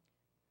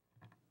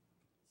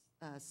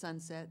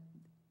 sunset,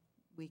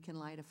 we can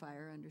light a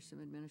fire under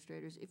some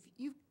administrators. If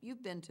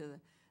you've been to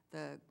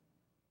the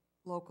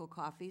local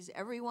coffees,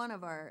 every one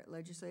of our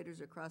legislators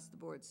across the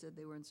board said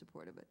they were in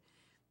support of it.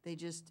 They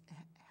just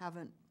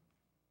haven't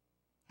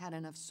had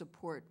enough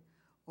support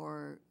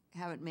or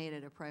haven't made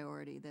it a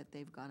priority that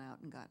they've gone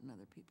out and gotten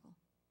other people.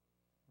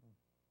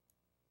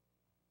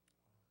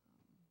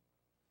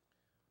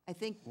 I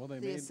think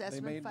the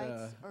assessment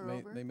fights are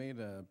over. They made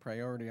a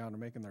priority out of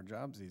making their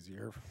jobs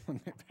easier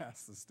when they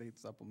passed the state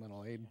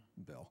supplemental aid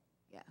bill.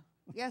 Yeah,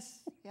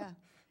 yes, yeah.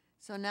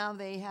 So now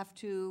they have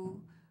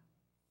to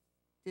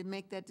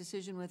make that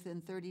decision within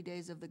 30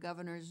 days of the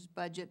governor's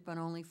budget, but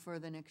only for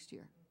the next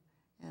year.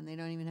 And they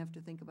don't even have to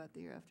think about the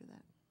year after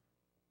that.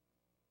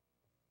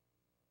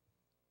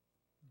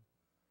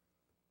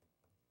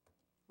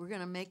 We're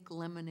going to make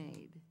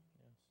lemonade.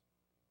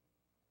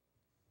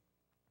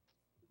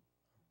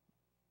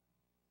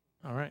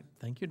 All right,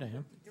 thank you,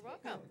 Diane. You're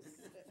welcome.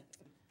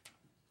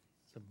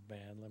 It's a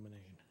bad lemonade.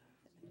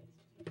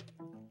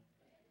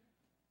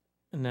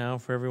 And now,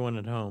 for everyone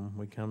at home,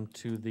 we come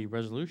to the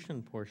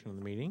resolution portion of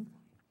the meeting.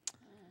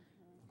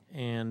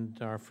 And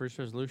our first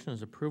resolution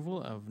is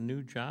approval of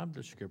new job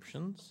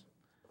descriptions.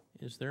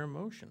 Is there a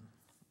motion?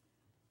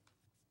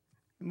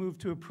 I move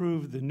to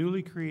approve the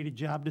newly created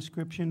job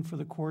description for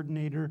the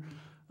coordinator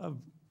of,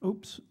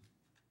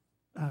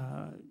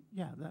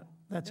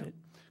 that's it.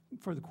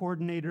 For the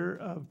coordinator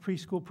of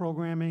preschool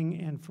programming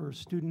and for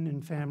student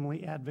and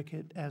family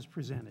advocate as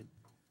presented.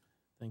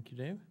 Thank you,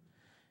 Dave.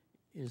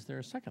 Is there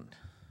a second?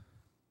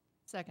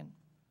 Second.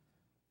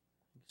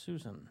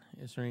 Susan,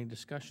 is there any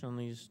discussion on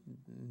these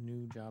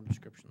new job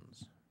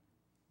descriptions?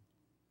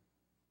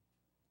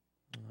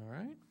 All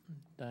right,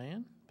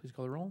 Diane, please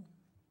call the roll.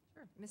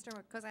 Sure.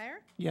 Mr.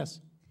 Kozire?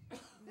 Yes.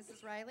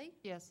 Mrs. Riley?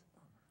 Yes.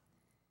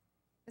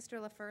 Mr.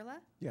 LaFurla?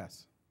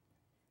 Yes.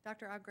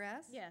 Dr.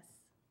 Ogres? Yes.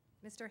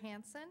 Mr.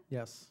 Hanson?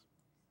 Yes.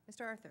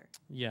 Mr. Arthur?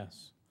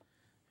 Yes,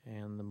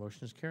 and the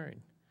motion is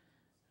carried.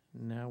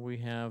 Now we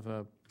have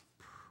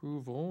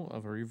approval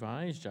of a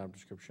revised job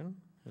description.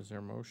 Is there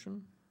a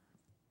motion?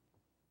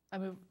 I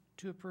move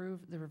to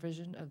approve the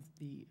revision of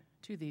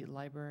to the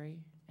library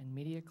and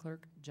media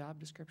clerk job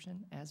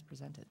description as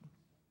presented.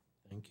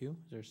 Thank you.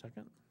 Is there a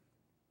second?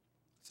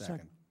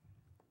 Second.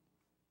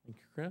 Thank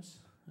you, Chris.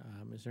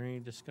 Is there any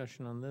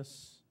discussion on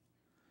this?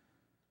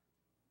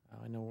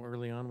 I know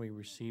early on we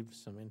received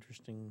some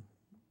interesting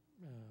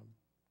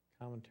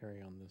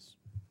commentary on this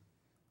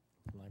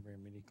library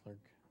and media clerk.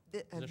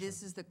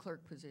 This is the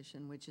clerk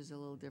position, which is a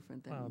little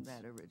different than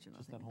that original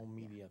Just thing. that whole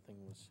media thing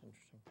was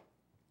interesting.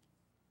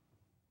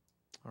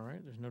 All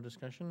right, there's no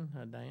discussion.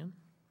 Diane?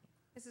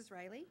 Mrs.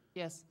 Riley?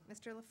 Yes.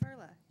 Mr.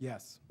 LaFurla?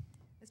 Yes.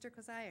 Mr.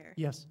 Kozire?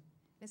 Yes.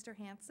 Mr.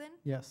 Hanson?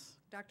 Yes.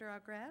 Dr.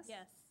 Ogres?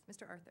 Yes.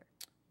 Mr. Arthur?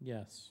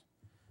 Yes.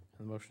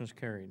 And the motion is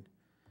carried.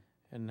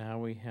 And now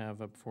we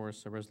have up for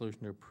us a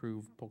resolution to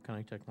approve Polk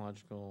County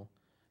Technological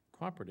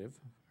Cooperative,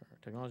 or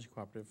Technology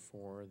Cooperative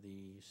for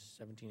the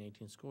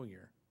 17-18 school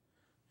year.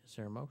 Is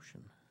there a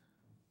motion?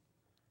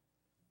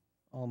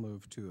 I'll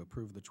move to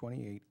approve the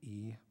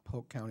 28E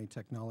Polk County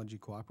Technology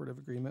Cooperative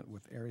Agreement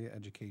with Area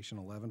Education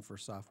 11 for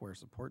software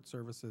support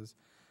services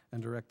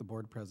and direct the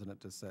board president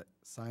to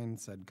sign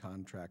said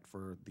contract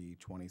for the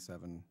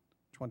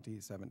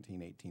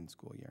 2017-18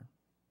 school year.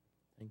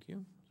 Thank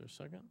you. Is there a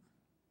second?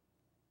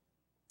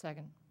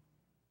 Second.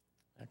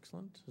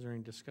 Excellent. Is there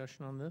any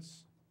discussion on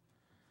this?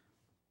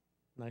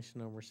 Nice to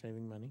know we're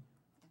saving money.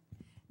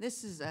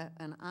 This is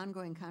an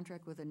ongoing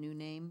contract with a new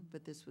name,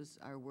 but this was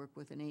our work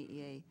with an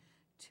AEA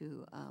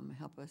to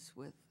help us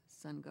with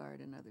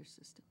SunGuard and other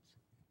systems.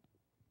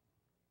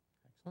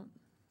 Excellent.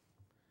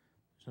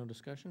 There's no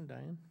discussion.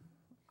 Diane?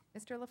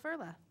 Mr.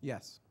 LaFurla?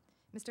 Yes.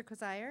 Mr.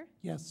 Kozire?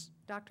 Yes.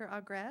 Dr.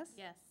 Ogres?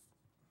 Yes.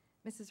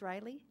 Mrs.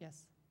 Riley?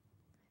 Yes.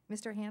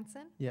 Mr.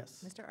 Hanson?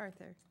 Yes. Mr.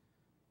 Arthur?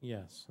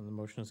 Yes, and the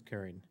motion is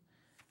carried.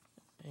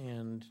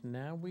 And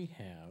now we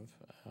have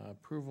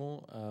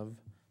approval of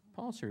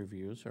policy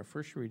reviews. Our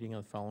first reading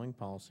of the following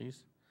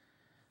policies.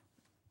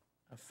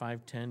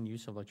 510,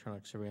 use of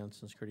electronic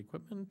surveillance and security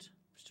equipment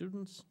for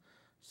students.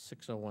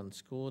 601,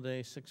 school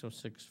day.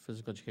 606,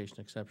 physical education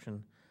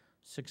exception.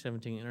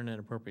 617, internet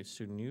appropriate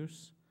student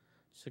use.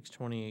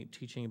 628,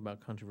 teaching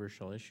about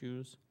controversial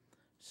issues.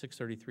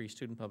 633,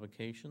 student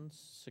publications.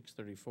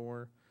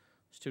 634,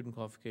 student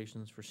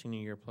qualifications for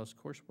senior year plus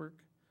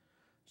coursework.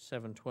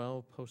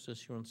 712,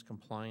 post-issuance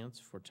compliance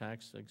for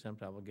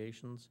tax-exempt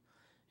obligations.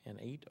 And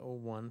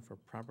 801 for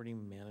property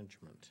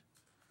management.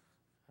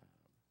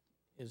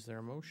 Is there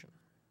a motion?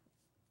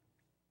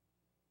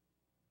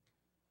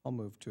 I'll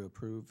move to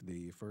approve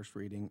the first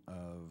reading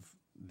of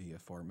the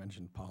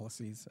aforementioned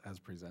policies as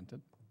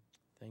presented.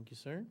 Thank you,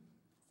 sir.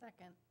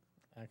 Second.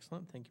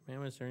 Excellent. Thank you,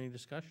 ma'am. Is there any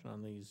discussion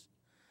on these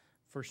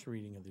first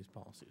reading of these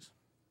policies?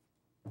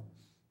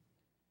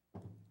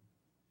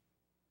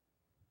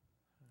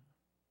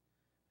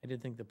 I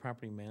did think the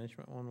property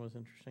management one was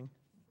interesting.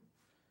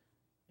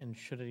 And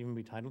should it even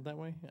be titled that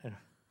way?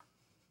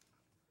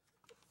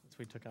 Since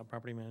we took out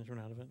property management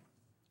out of it.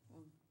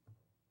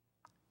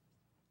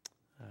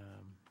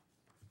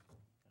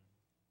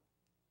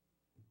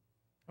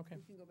 Okay.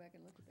 We can go back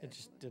and look at that. It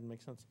just didn't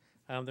make sense.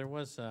 There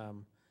was,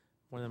 one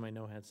of them I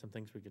know had some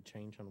things we could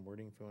change on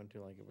wording if we wanted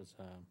to, like it was,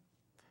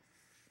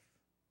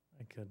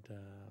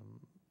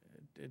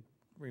 it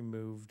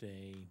removed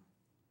a,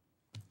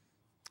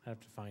 I have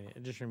to find it.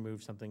 It just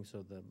removed something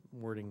so the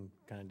wording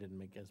kind of didn't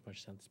make as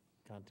much sense,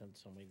 content,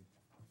 so maybe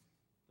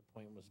the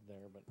point was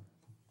there, but,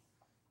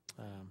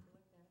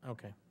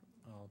 okay,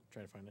 I'll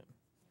try to find it.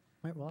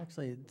 Right, well,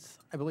 actually,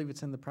 I believe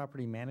it's in the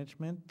property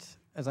management.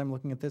 As I'm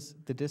looking at this,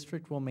 the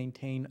district will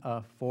maintain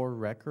a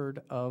record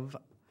of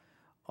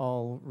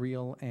all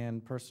real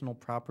and personal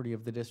property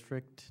of the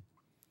district.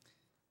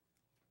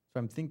 So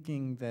I'm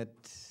thinking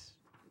that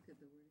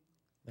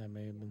That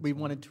may have been. we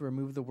wanted to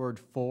remove the word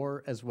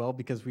 "for" as well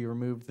because we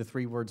removed the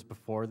 3 words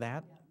before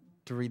that.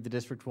 To read, the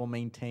district will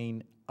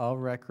maintain a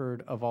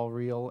record of all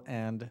real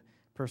and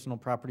personal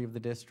property of the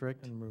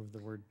district. And remove the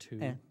word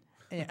 "to."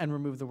 And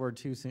remove the word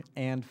 "to"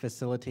 and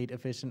facilitate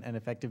efficient and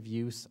effective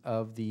use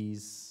of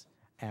these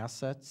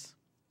assets.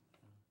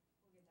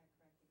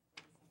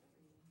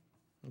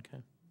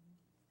 Okay.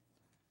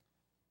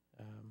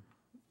 If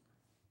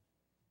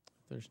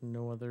there's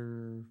no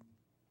other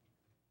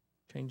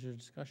change or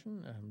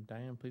discussion,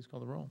 Diane, please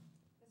call the roll.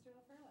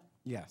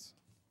 Yes.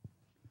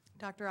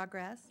 Dr.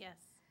 Ogres? Yes.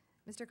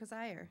 Mr.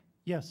 Kozire?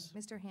 Yes.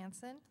 Mr.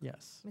 Hanson?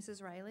 Yes.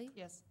 Mrs. Riley?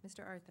 Yes.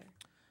 Mr. Arthur?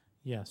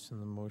 Yes,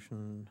 and the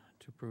motion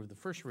to approve the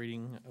first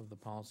reading of the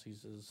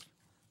policies is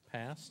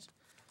passed.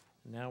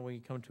 Now we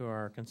come to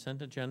our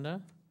consent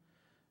agenda,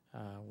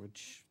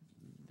 which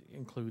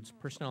includes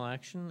personnel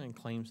action and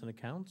claims and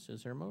accounts.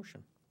 Is there a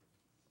motion?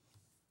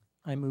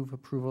 I move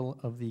approval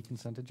of the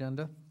consent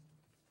agenda.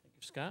 Thank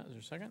you, Scott. Is there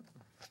a second?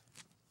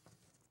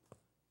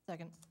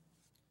 Second.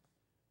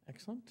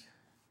 Excellent.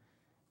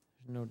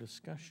 There's no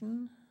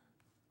discussion.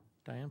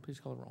 Diane, please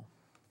call the roll.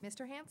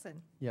 Mr.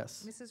 Hanson?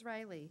 Yes. Mrs.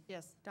 Riley?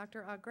 Yes.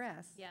 Dr.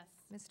 Ogres? Yes.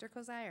 Mr.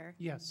 Kozire?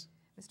 Yes.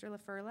 Mr.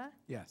 LaFurla?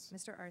 Yes.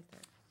 Mr.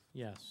 Arthur?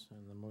 Yes,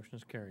 and the motion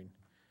is carried.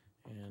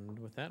 And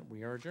with that,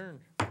 we are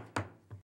adjourned.